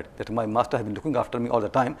very bad that my master has been looking after me all the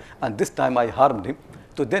time, and this time I harmed him.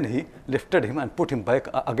 So then he lifted him and put him back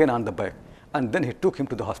again on the back, and then he took him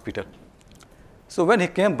to the hospital. So when he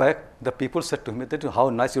came back, the people said to him that how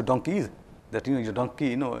nice your donkey is. That your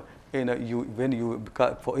donkey, when you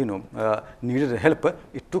needed help,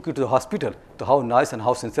 it took you to the hospital. So how nice and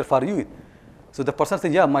how sincere for you. So the person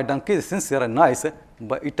said, yeah, my donkey is sincere and nice,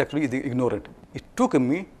 but it actually is ignorant. It took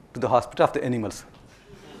me to the hospital of the animals.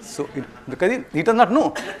 So because he does not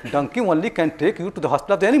know, donkey only can take you to the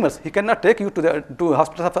hospital of the animals. He cannot take you to the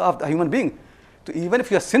hospital of the human being. So even if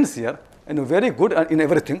you are sincere and very good in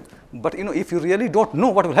everything, but if you really don't know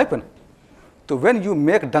what will happen. So when you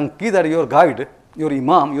make donkeys that your guide, your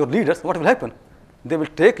imam, your leaders, what will happen? They will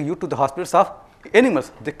take you to the hospitals of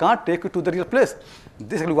animals. They can't take you to the real place.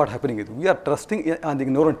 This is what happening is. We are trusting on the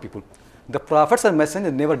ignorant people. The prophets and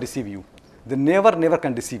messengers never deceive you. They never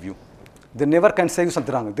can deceive you. They never can say you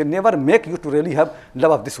something wrong. They never make you to really have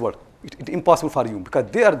love of this world. It's impossible for you, because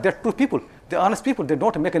they're true people. They're honest people. They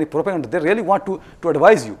don't make any propaganda. They really want to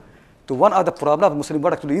advise you. So one of the problems of Muslim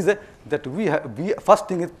world actually is that we first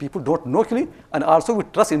thing is people don't know actually, and also we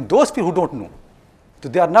trust in those people who don't know. So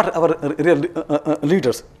they are not our real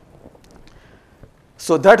leaders.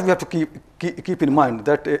 So that we have to keep in mind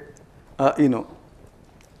that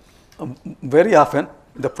very often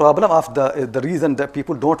the problem of the reason that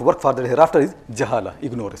people don't work for the hereafter is jahala,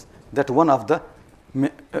 ignorance. That one of the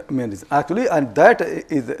main reasons. Actually, and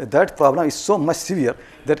that problem is so much severe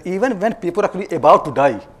that even when people are actually about to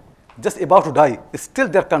die, just about to die, still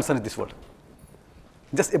they are concerned with this world.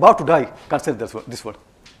 Just about to die, concerned with this world.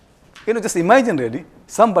 Just imagine really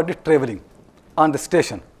somebody traveling on the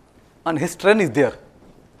station, and his train is there,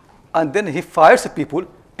 and then he fires people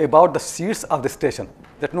about the seats of the station.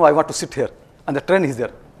 That no, I want to sit here, and the train is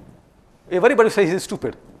there. Everybody says he is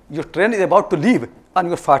stupid. Your train is about to leave, and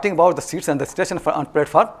you are fighting about the seats and the station on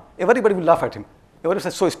platform. Everybody will laugh at him. Everybody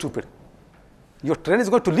says so stupid. Your train is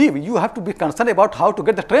going to leave. You have to be concerned about how to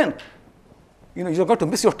get the train. You are going to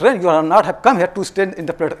miss your train. You are not have come here to stay in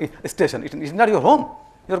the station. It is not your home.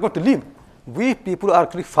 You are going to leave. We people are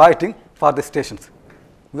actually fighting for the stations.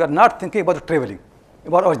 We are not thinking about the traveling,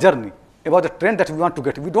 about our journey, about the train that we want to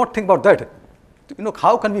get. We don't think about that.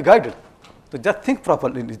 How can we guide it? So just think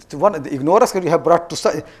properly. The ignorance that you have brought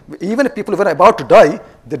to even if people were about to die,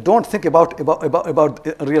 they don't think about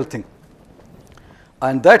a real thing.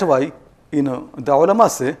 And that's why the ulama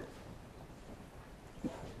say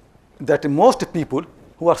that most people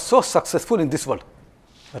who are so successful in this world,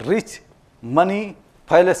 rich, money,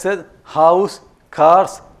 palaces, house,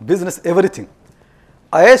 cars, business, everything,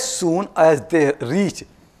 as soon as they reach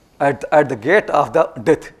at the gate of the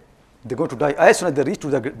death, they're going to die. As soon as they reach to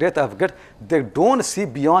the death of gate, they don't see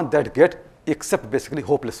beyond that gate except basically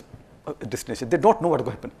hopeless destination. They don't know what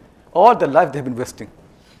will happen. All their life they have been wasting.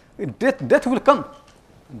 Death will come.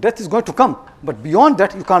 Death is going to come. But beyond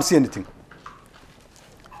that, you can't see anything.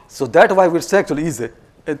 So that's why we'll say actually is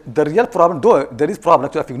the real problem, though there is problem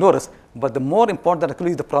actually of ignorance, but the more important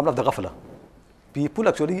actually is the problem of the ghafla. People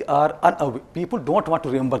actually are unaware. People don't want to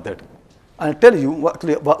remember that. I'll tell you what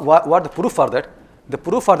the proof for that. The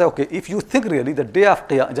proof for that, okay, if you think really the day of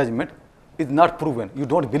judgment is not proven, you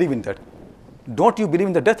don't believe in that. Don't you believe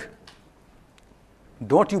in the death?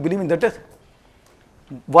 Don't you believe in the death?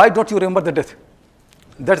 Why don't you remember the death?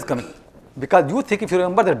 That is coming. Because you think if you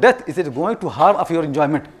remember the death, it is going to harm of your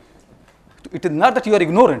enjoyment. It is not that you are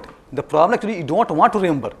ignorant. The problem actually you don't want to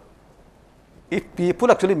remember. If people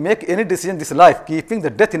actually make any decision in this life, keeping the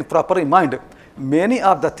death in proper in mind, many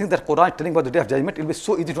of the things that Quran is telling about the day of judgment, it will be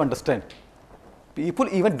so easy to understand. People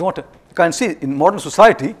even don't, you can see in modern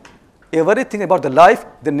society, everything about the life,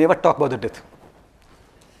 they never talk about the death.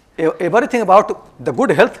 Everything about the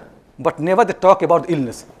good health, but never they talk about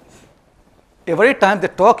illness. Every time they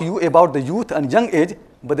talk you about the youth and young age,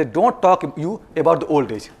 but they don't talk you about the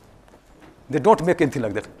old age. They don't make anything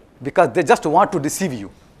like that, because they just want to deceive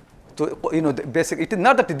you. So, the basic, it is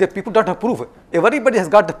not that the people don't have proof. Everybody has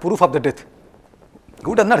got the proof of the death.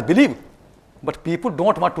 Who does not believe? But people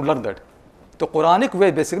don't want to learn that. The Quranic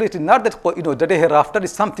way, basically, it is not that, the day hereafter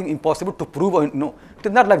is something impossible to prove. Or, no, it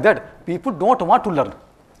is not like that. People don't want to learn.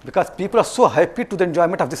 Because people are so happy to the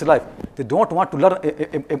enjoyment of this life. They don't want to learn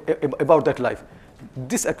about that life.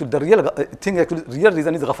 This actually, the real thing, actually, real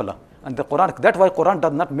reason is ghafla. And the Quran, that's why Quran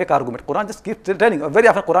does not make argument. Quran just keeps telling. Very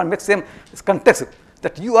often Quran makes same context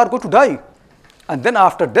that you are going to die. And then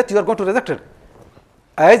after death, you are going to resurrect.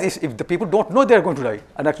 As if the people don't know they are going to die.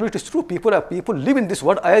 And actually it is true, people live in this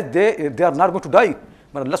world as they are not going to die.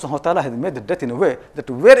 But Allah subhanahu wa ta'ala has made the death in a way that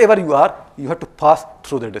wherever you are, you have to pass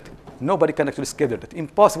through the death. Nobody can actually escape the death.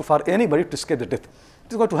 Impossible for anybody to escape the death.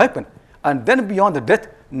 It is going to happen. And then beyond the death,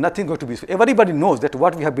 nothing is going to be. Everybody knows that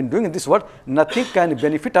what we have been doing in this world, nothing can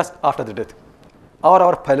benefit us after the death. All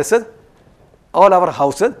our palaces, all our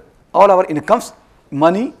houses, all our incomes,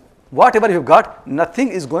 money, whatever you have got, nothing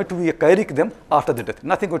is going to be carrying them after the death.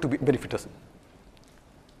 Nothing going to benefit us.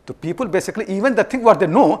 So people basically, even the thing what they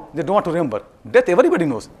know, they don't want to remember. Death everybody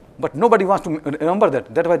knows, but nobody wants to remember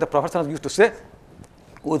that. That's why the Prophet used to say,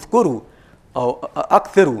 "Udhkuru aw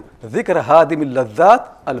aktharu dhikra hadim al-lazzat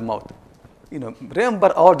al-maut."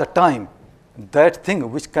 Remember all the time that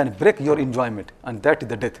thing which can break your enjoyment, and that is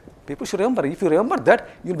the death. People should remember. If you remember that,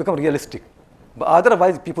 you'll become realistic. But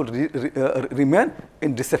otherwise, people remain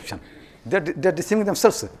in deception. They're deceiving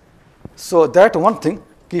themselves. So that one thing,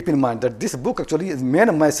 keep in mind that this book actually is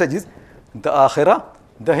main message is the akhirah,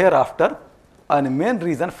 the hereafter, and main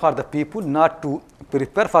reason for the people not to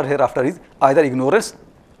prepare for hereafter is either ignorance,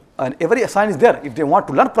 and every sign is there. If they want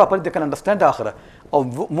to learn properly, they can understand the akhirah. Or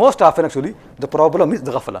most often actually, the problem is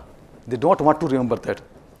the ghafla. They don't want to remember that.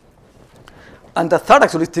 And the third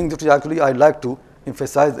actually thing that actually I like to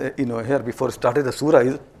emphasize here before started the surah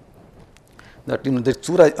is that the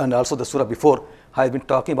surah and also the surah before has been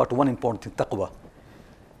talking about one important thing, taqwa.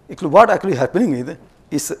 What actually happening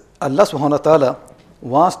is Allah subhanahu wa ta'ala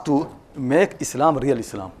wants to make Islam real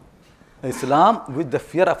Islam. Islam with the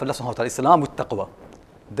fear of Allah subhanahu wa ta'ala, Islam with taqwa.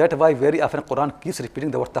 That's why very often Quran keeps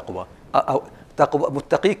repeating the word taqwa. Taqwa,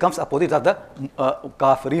 muttaqi comes opposite of the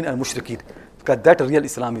kafirin and mushrikeen, because that real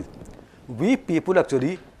Islam is. We people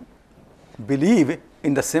actually believe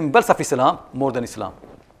in the symbols of Islam more than Islam.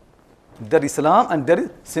 There is Islam and there is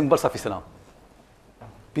symbols of Islam.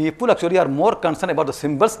 People actually are more concerned about the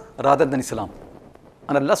symbols rather than Islam.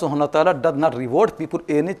 And Allah subhanahu wa ta'ala does not reward people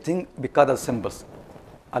anything because of symbols.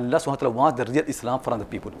 Allah subhanahu wa ta'ala wants the real Islam from the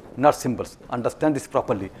people, not symbols. Understand this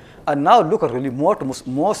properly. And now look at really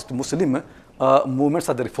most Muslim movements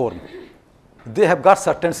of the reform. They have got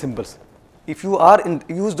certain symbols. If you are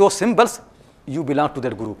use those symbols, you belong to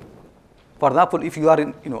that group. For example, if you are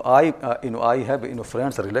in, I have,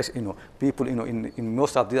 friends, relations, people, in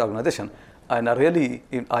most of the organization, and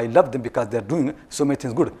I love them because they are doing so many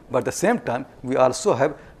things good. But at the same time, we also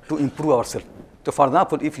have to improve ourselves. So, for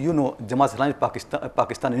example, if you know Jamaat Islami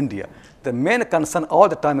Pakistan, India, the main concern all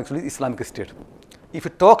the time actually is Islamic State. If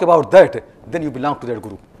you talk about that, then you belong to that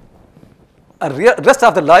group. And rest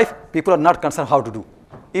of the life, people are not concerned how to do.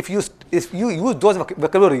 If you use those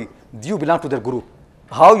vocabulary, you belong to that group.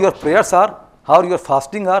 How your prayers are, how your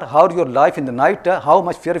fasting are, how your life in the night, how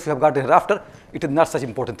much fear if you have got hereafter, it is not such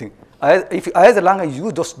important thing. As long as you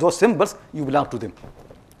use those symbols, you belong to them.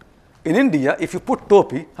 In India, if you put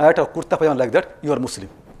topi, hat or kurta pajama like that, you are Muslim.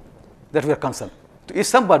 That we are concerned. So if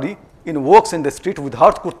somebody walks in the street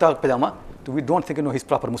without kurta pajama, so we don't think he's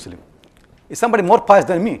proper Muslim. If somebody more pious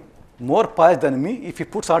than me, if he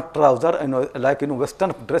puts on trouser and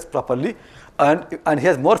Western dress properly, and he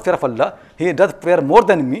has more fear of Allah, he does prayer more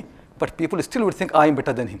than me, but people still would think I am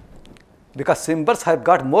better than him. Because symbols have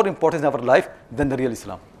got more importance in our life than the real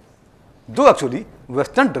Islam. Though actually,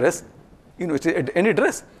 Western dress, it's any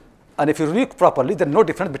dress. And if you read properly, there's no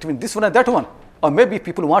difference between this one and that one. Or maybe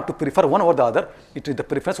people want to prefer one over the other. The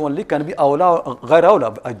preference only can be awla or ghair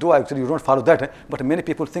awla. Actually you don't follow that. But many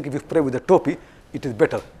people think if you pray with the topi, it is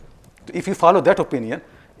better. If you follow that opinion,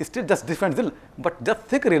 it's still just different. But just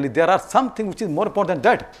think really, there are something which is more important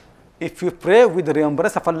than that. If you pray with the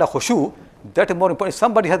remembrance of Allah khushu, that is more important. If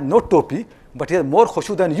somebody has no topi, but he has more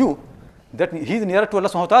khushu than you, that he is nearer to Allah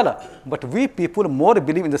subhanahu wa ta'ala. But we people more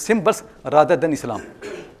believe in the symbols rather than Islam.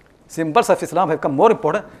 Symbols of Islam have become more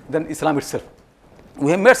important than Islam itself.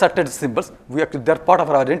 We have made certain symbols. They're part of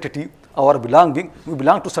our identity, our belonging. We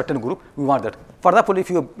belong to certain group. We want that. For example, if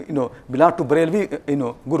you belong to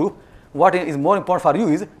Barelvi group, what is more important for you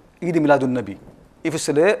is Eid Miladun Nabi. If you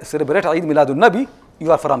celebrate Eid Miladun Nabi, you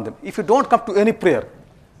are from them. If you don't come to any prayer,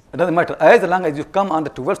 it doesn't matter. As long as you come on the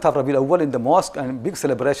 12th of Rabiul Awwal in the mosque and big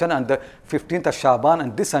celebration and the 15th of Shaban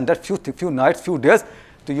and this and that, few nights, few days,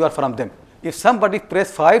 so you are from them. If somebody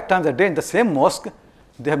prays 5 times a day in the same mosque,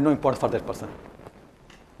 they have no importance for that person.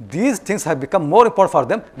 These things have become more important for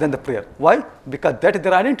them than the prayer. Why? Because that is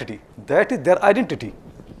their identity. That is their identity.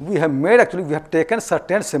 we have taken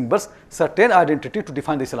certain symbols, certain identity to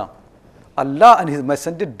define the Islam. Allah and His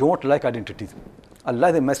Messenger don't like identities. Allah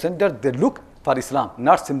and the Messenger, they look for Islam,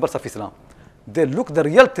 not symbols of Islam. They look the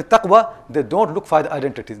real taqwa, they don't look for the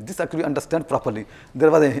identities. This actually understand properly. There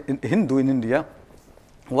was a Hindu in India,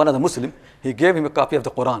 one of the Muslim, he gave him a copy of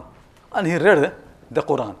the Quran and he read the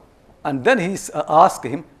Quran. And then he asked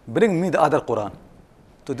him, bring me the other Quran.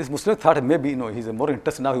 So this Muslim thought maybe he's more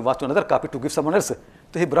interested now, he wants another copy to give someone else.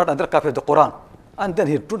 So he brought another copy of the Quran. And then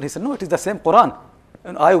he said, no, it is the same Quran.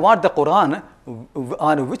 And I want the Quran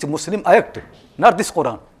on which Muslim act, not this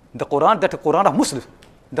Quran. The Quran of Muslims,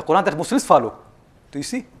 the Quran that Muslims follow. So you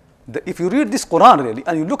see, if you read this Quran really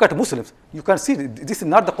and you look at Muslims, you can see this is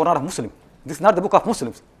not the Quran of Muslims. This is not the book of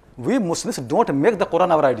Muslims. We Muslims don't make the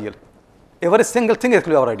Quran our ideal. Every single thing is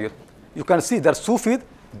actually our ideal. You can see that Sufis,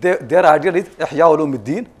 their ideal is Ihya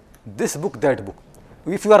Ulumuddin, this book, that book.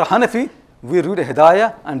 If you are Hanafi, we read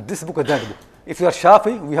Hidayah and this book, that book. If you are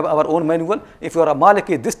Shafi, we have our own manual. If you are a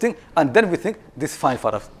Maliki, this thing, and then we think this is fine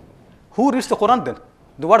for us. Who reads the Quran then?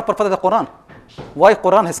 What purpose of the Quran? Why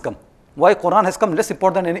Quran has come? Why Quran has come less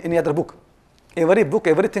important than any other book? Every book,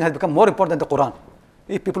 everything has become more important than the Quran.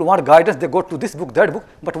 If people want guidance, they go to this book, that book.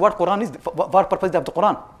 But what Quran is? What purpose is of the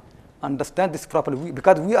Quran? Understand this properly.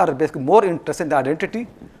 Because we are basically more interested in the identity.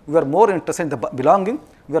 We are more interested in the belonging.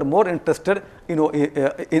 We are more interested,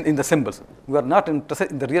 in the symbols. We are not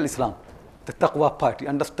interested in the real Islam, the taqwa party.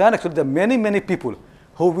 Understand actually there are many people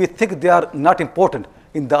who we think they are not important.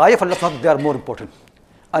 In the eye of Allah, they are more important.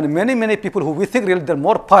 And many people who we think really they are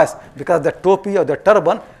more pious because their topi or their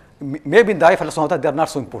turban, maybe in the eye of Allah, they are not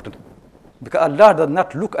so important. Because Allah does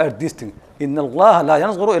not look at these things. Inna Allah la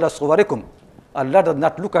yanzuru ila suwarikum. Allah does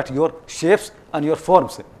not look at your shapes and your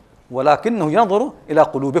forms. وَلَكِنَّهُ يَنظُرُ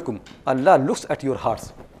إِلَىٰ قُلُوبِكُمْ. Allah looks at your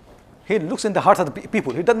hearts. He looks in the hearts of the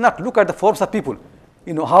people. He does not look at the forms of people,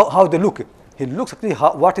 how they look. He looks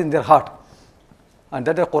at what is in their heart. And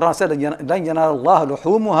that the Quran said, لَن يَنَالَ اللَّهَ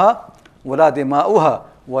لُحُومُهَا وَلَا دِمَاؤُهَا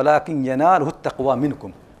وَلَكِنْ يَنَالُهُ التَّقْوَى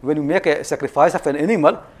مِنْكُمْ. When you make a sacrifice of an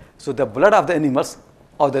animal, so the blood of the animals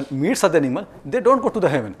or the meats of the animal, they don't go to the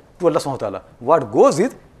heaven, to Allah subhanahu wa ta'ala. What goes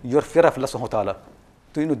is your fear of Allah subhanahu wa ta'ala.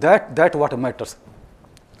 So that what matters.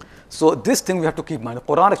 So this thing we have to keep in mind. The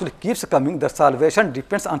Quran actually keeps coming that salvation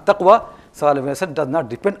depends on taqwa. Salvation does not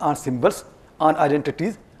depend on symbols, on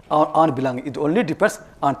identities, on belonging. It only depends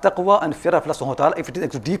on taqwa and fear of Allah subhanahu wa ta'ala if it is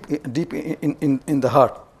actually deep in the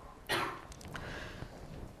heart.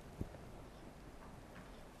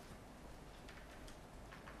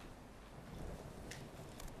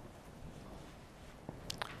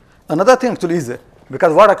 Another thing actually is,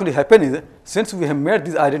 because what actually happened is, since we have made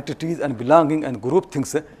these identities and belonging and group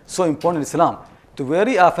things so important in Islam, so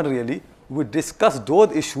very often really we discuss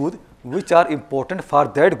those issues which are important for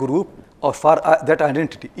that group or for that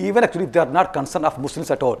identity, even actually if they are not concerned of Muslims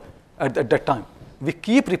at all at that time. We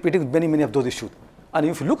keep repeating many of those issues. And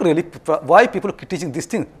if you look really, why people are teaching these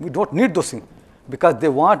things, we don't need those things, because they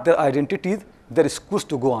want their identities, their schools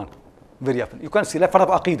to go on very often. You can see like for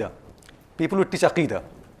Aqidah, people who teach Aqidah,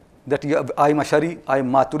 that I am Ashari, I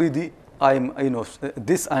am Maturidi, I am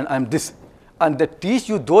this and I am this. And they teach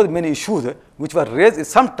you those many issues which were raised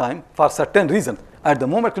sometime for certain reasons. At the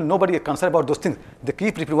moment, nobody is concerned about those things. They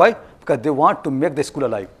keep repeating. Why? Because they want to make the school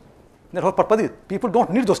alive. That's what purpose is. People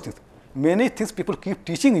don't need those things. Many things people keep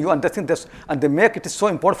teaching you, and they think and they make it so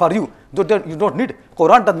important for you. Though you don't need.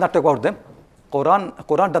 Quran does not talk about them.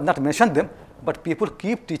 Quran does not mention them. But people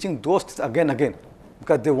keep teaching those things again and again,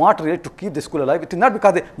 because they want really to keep the school alive. It is not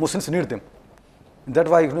because the Muslims need them. That's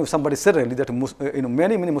why somebody said really that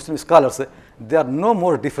many Muslim scholars, they are no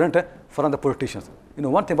more different from the politicians.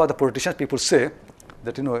 One thing about the politicians, people say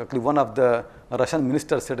that actually one of the Russian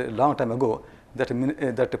ministers said a long time ago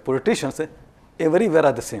that politicians everywhere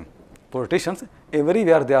are the same. Politicians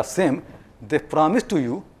everywhere they are same. They promise to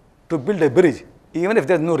you to build a bridge even if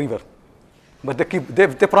there is no river, but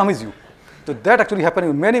they promise you. So that actually happened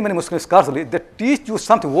in many Muslim scholars. They teach you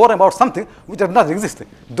something, war about something which does not exist.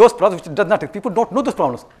 Those problems which does not exist. People don't know those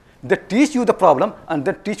problems. They teach you the problem and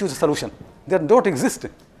then teach you the solution. They don't exist.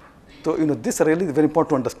 So this really is very important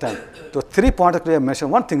to understand. So 3 points that I mentioned.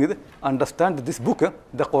 One thing is understand that this book,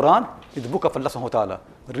 the Quran, is the book of Allah subhanahu wa ta'ala.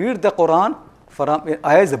 Read the Quran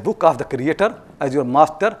as a book of the Creator, as your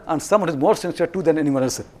master, and someone who is more sincere to than anyone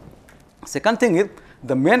else. Second thing is,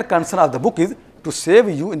 the main concern of the book is to save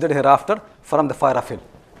you in the hereafter from the fire of hell.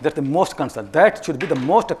 That's the most concern. That should be the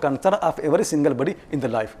most concern of every single body in the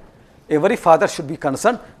life. Every father should be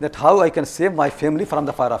concerned that how I can save my family from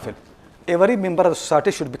the fire of hell. Every member of the society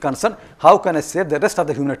should be concerned how can I save the rest of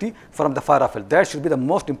the humanity from the fire of hell. That should be the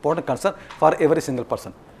most important concern for every single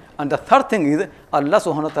person. And the third thing is, Allah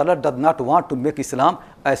subhanahu wa ta'ala does not want to make Islam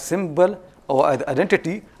a symbol or an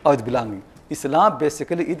identity or its belonging. Islam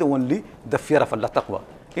basically is only the fear of Allah, taqwa.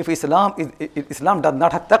 If Islam does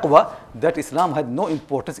not have taqwa, that Islam has no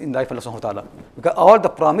importance in the life of Allah subhanahu wa ta'ala. Because all the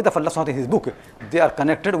promise of Allah subhanahu wa ta'ala in His book, they are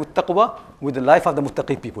connected with taqwa, with the life of the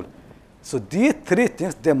muttaqi people. So these three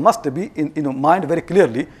things, they must be in mind very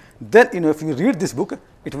clearly. Then if you read this book,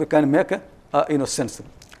 it can make sense.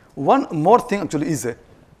 One more thing actually is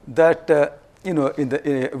that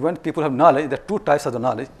when people have knowledge, there are two types of the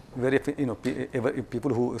knowledge. Very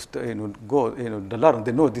people who go to learn,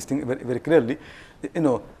 they know this thing very, very clearly.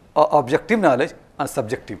 Objective knowledge and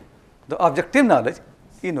subjective. The objective knowledge,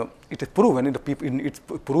 it is proven. It's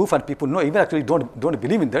proof, and people know. Even actually don't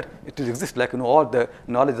believe in that. It exists, like all the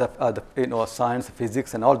knowledge of the science,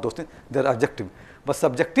 physics, and all those things. They are objective. But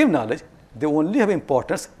subjective knowledge, they only have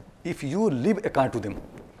importance if you live according to them.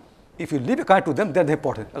 If you live according to them, then they are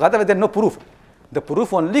important. Otherwise, there is no proof. The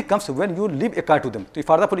proof only comes when you live according to them. So,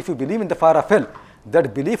 for example, if you believe in the fire of hell,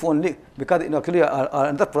 that belief only, because actually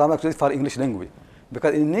another problem actually is for English language.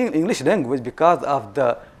 Because in English language, because of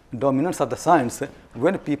the dominance of the science,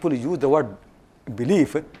 when people use the word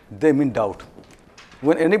belief, they mean doubt.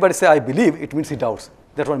 When anybody say I believe, it means he doubts.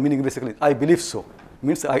 That's what meaning basically. I believe so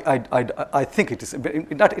means I think it is.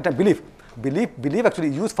 Not belief. Belief actually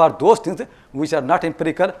used for those things which are not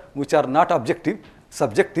empirical, which are not objective,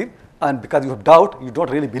 subjective, and because you have doubt, you don't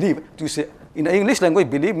really believe. So you say in English language,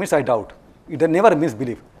 believe means I doubt. It never means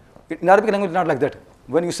belief. In Arabic language, it's not like that.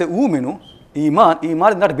 When you say uminu, iman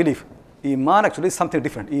is not belief. Iman actually is something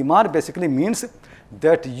different. Iman basically means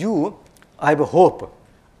that you have a hope,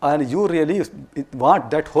 and you really want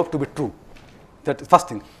that hope to be true. That first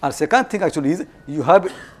thing. And second thing actually is you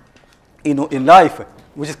have, in life,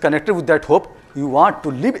 which is connected with that hope, you want to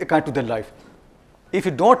live according to that life. If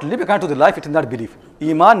you don't live according to the life, it is not belief.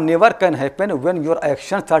 Iman never can happen when your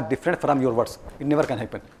actions are different from your words. It never can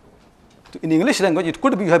happen. In English language, it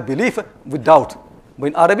could be you have belief with doubt. But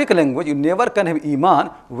in Arabic language, you never can have Iman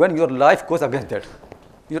when your life goes against that.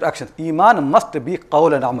 Your actions. Iman must be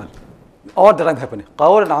qawl and amal. All the time happening.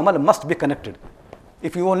 Qawl and amal must be connected.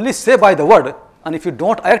 If you only say by the word, and if you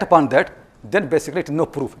don't act upon that, then basically it is no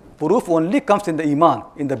proof. Proof only comes in the Iman,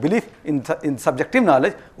 in the belief, in subjective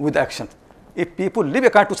knowledge with action. If people live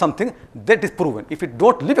according to something, that is proven. If you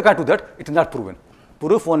don't live according to that, it is not proven.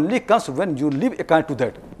 Proof only comes when you live according to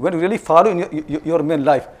that, when you really follow in your main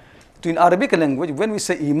life. So in Arabic language, when we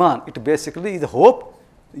say Iman, it basically is hope.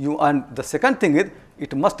 And the second thing is,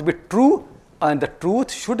 it must be true, and the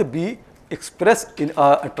truth should be expressed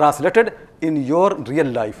translated in your real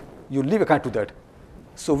life. You live according to that.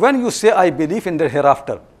 So when you say, I believe in the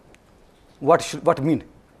hereafter, what mean?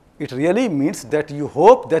 It really means that you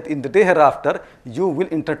hope that in the day hereafter, you will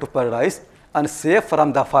enter to paradise and save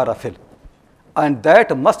from the fire of hell. And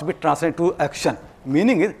that must be translated to action.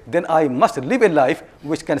 Meaning is, then I must live a life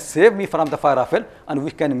which can save me from the fire of hell and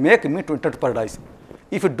which can make me to enter to paradise.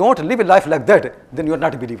 If you don't live a life like that, then you are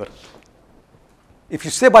not a believer. If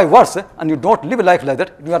you say by words and you don't live a life like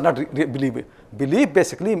that, you are not a believer. Belief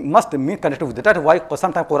basically must mean connected with that. That is why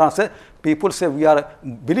sometimes Quran says, people say we are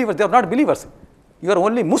believers. They are not believers. You are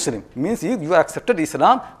only Muslim. Means you accepted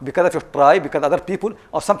Islam because of your tribe, because of other people,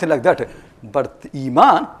 or something like that. But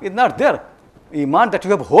Iman is not there. Iman, that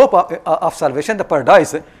you have hope of salvation, the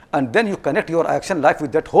paradise, and then you connect your action life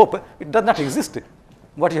with that hope, it does not exist.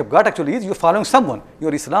 What you have got actually is you are following someone.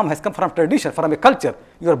 Your Islam has come from tradition, from a culture.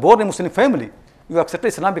 You are born in a Muslim family. You accept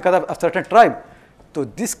Islam because of a certain tribe. So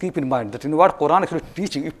this keep in mind that what Quran actually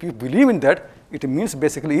teaching, if you believe in that, it means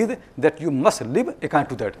basically is that you must live according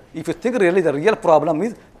to that. If you think really the real problem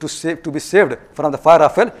is to be saved from the fire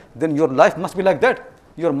of hell, then your life must be like that.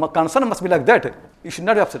 Your concern must be like that. You should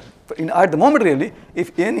not be upset. At the moment really,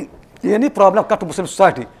 if any problem comes to Muslim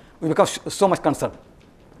society, we become so much concerned.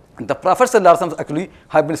 The Prophet ﷺ actually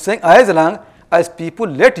have been saying, as long as people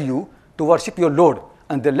let you to worship your Lord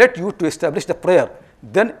and they let you to establish the prayer,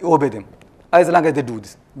 then obey them. As long as they do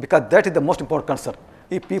this, because that is the most important concern.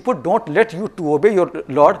 If people don't let you to obey your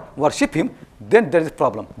Lord, worship Him, then there is a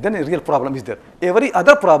problem. Then a real problem is there. Every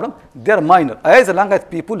other problem, they are minor. As long as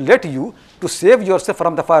people let you to save yourself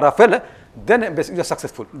from the fire of hell, then you are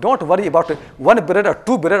successful. Don't worry about one bread or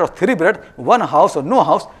two bread or three bread, one house or no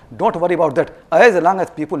house. Don't worry about that. As long as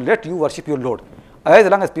people let you worship your Lord, as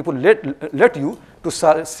long as people let you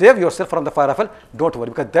to save yourself from the fire of hell, don't worry,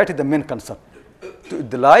 because that is the main concern.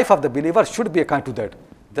 The life of the believer should be according to that.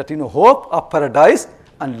 That hope of paradise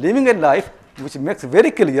and living a life which makes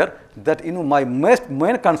very clear that my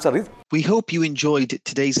main concern is. We hope you enjoyed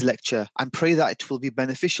today's lecture and pray that it will be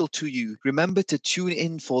beneficial to you. Remember to tune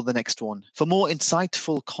in for the next one. For more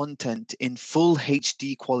insightful content in full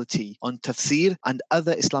HD quality on tafsir and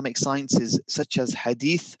other Islamic sciences such as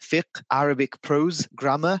hadith, fiqh, Arabic prose,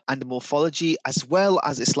 grammar and morphology, as well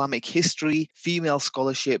as Islamic history, female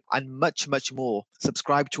scholarship and much, much more,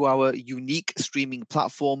 subscribe to our unique streaming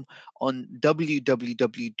platform on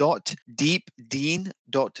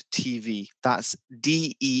www.deepdeen.tv. That's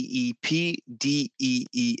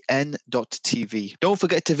DEEPDEEN.tv. Don't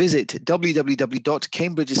forget to visit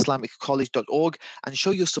www.cambridgeislamiccollege.org and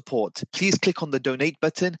show your support. Please click on the donate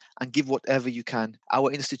button and give whatever you can.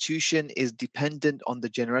 Our institution is dependent on the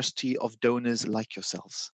generosity of donors like yourselves.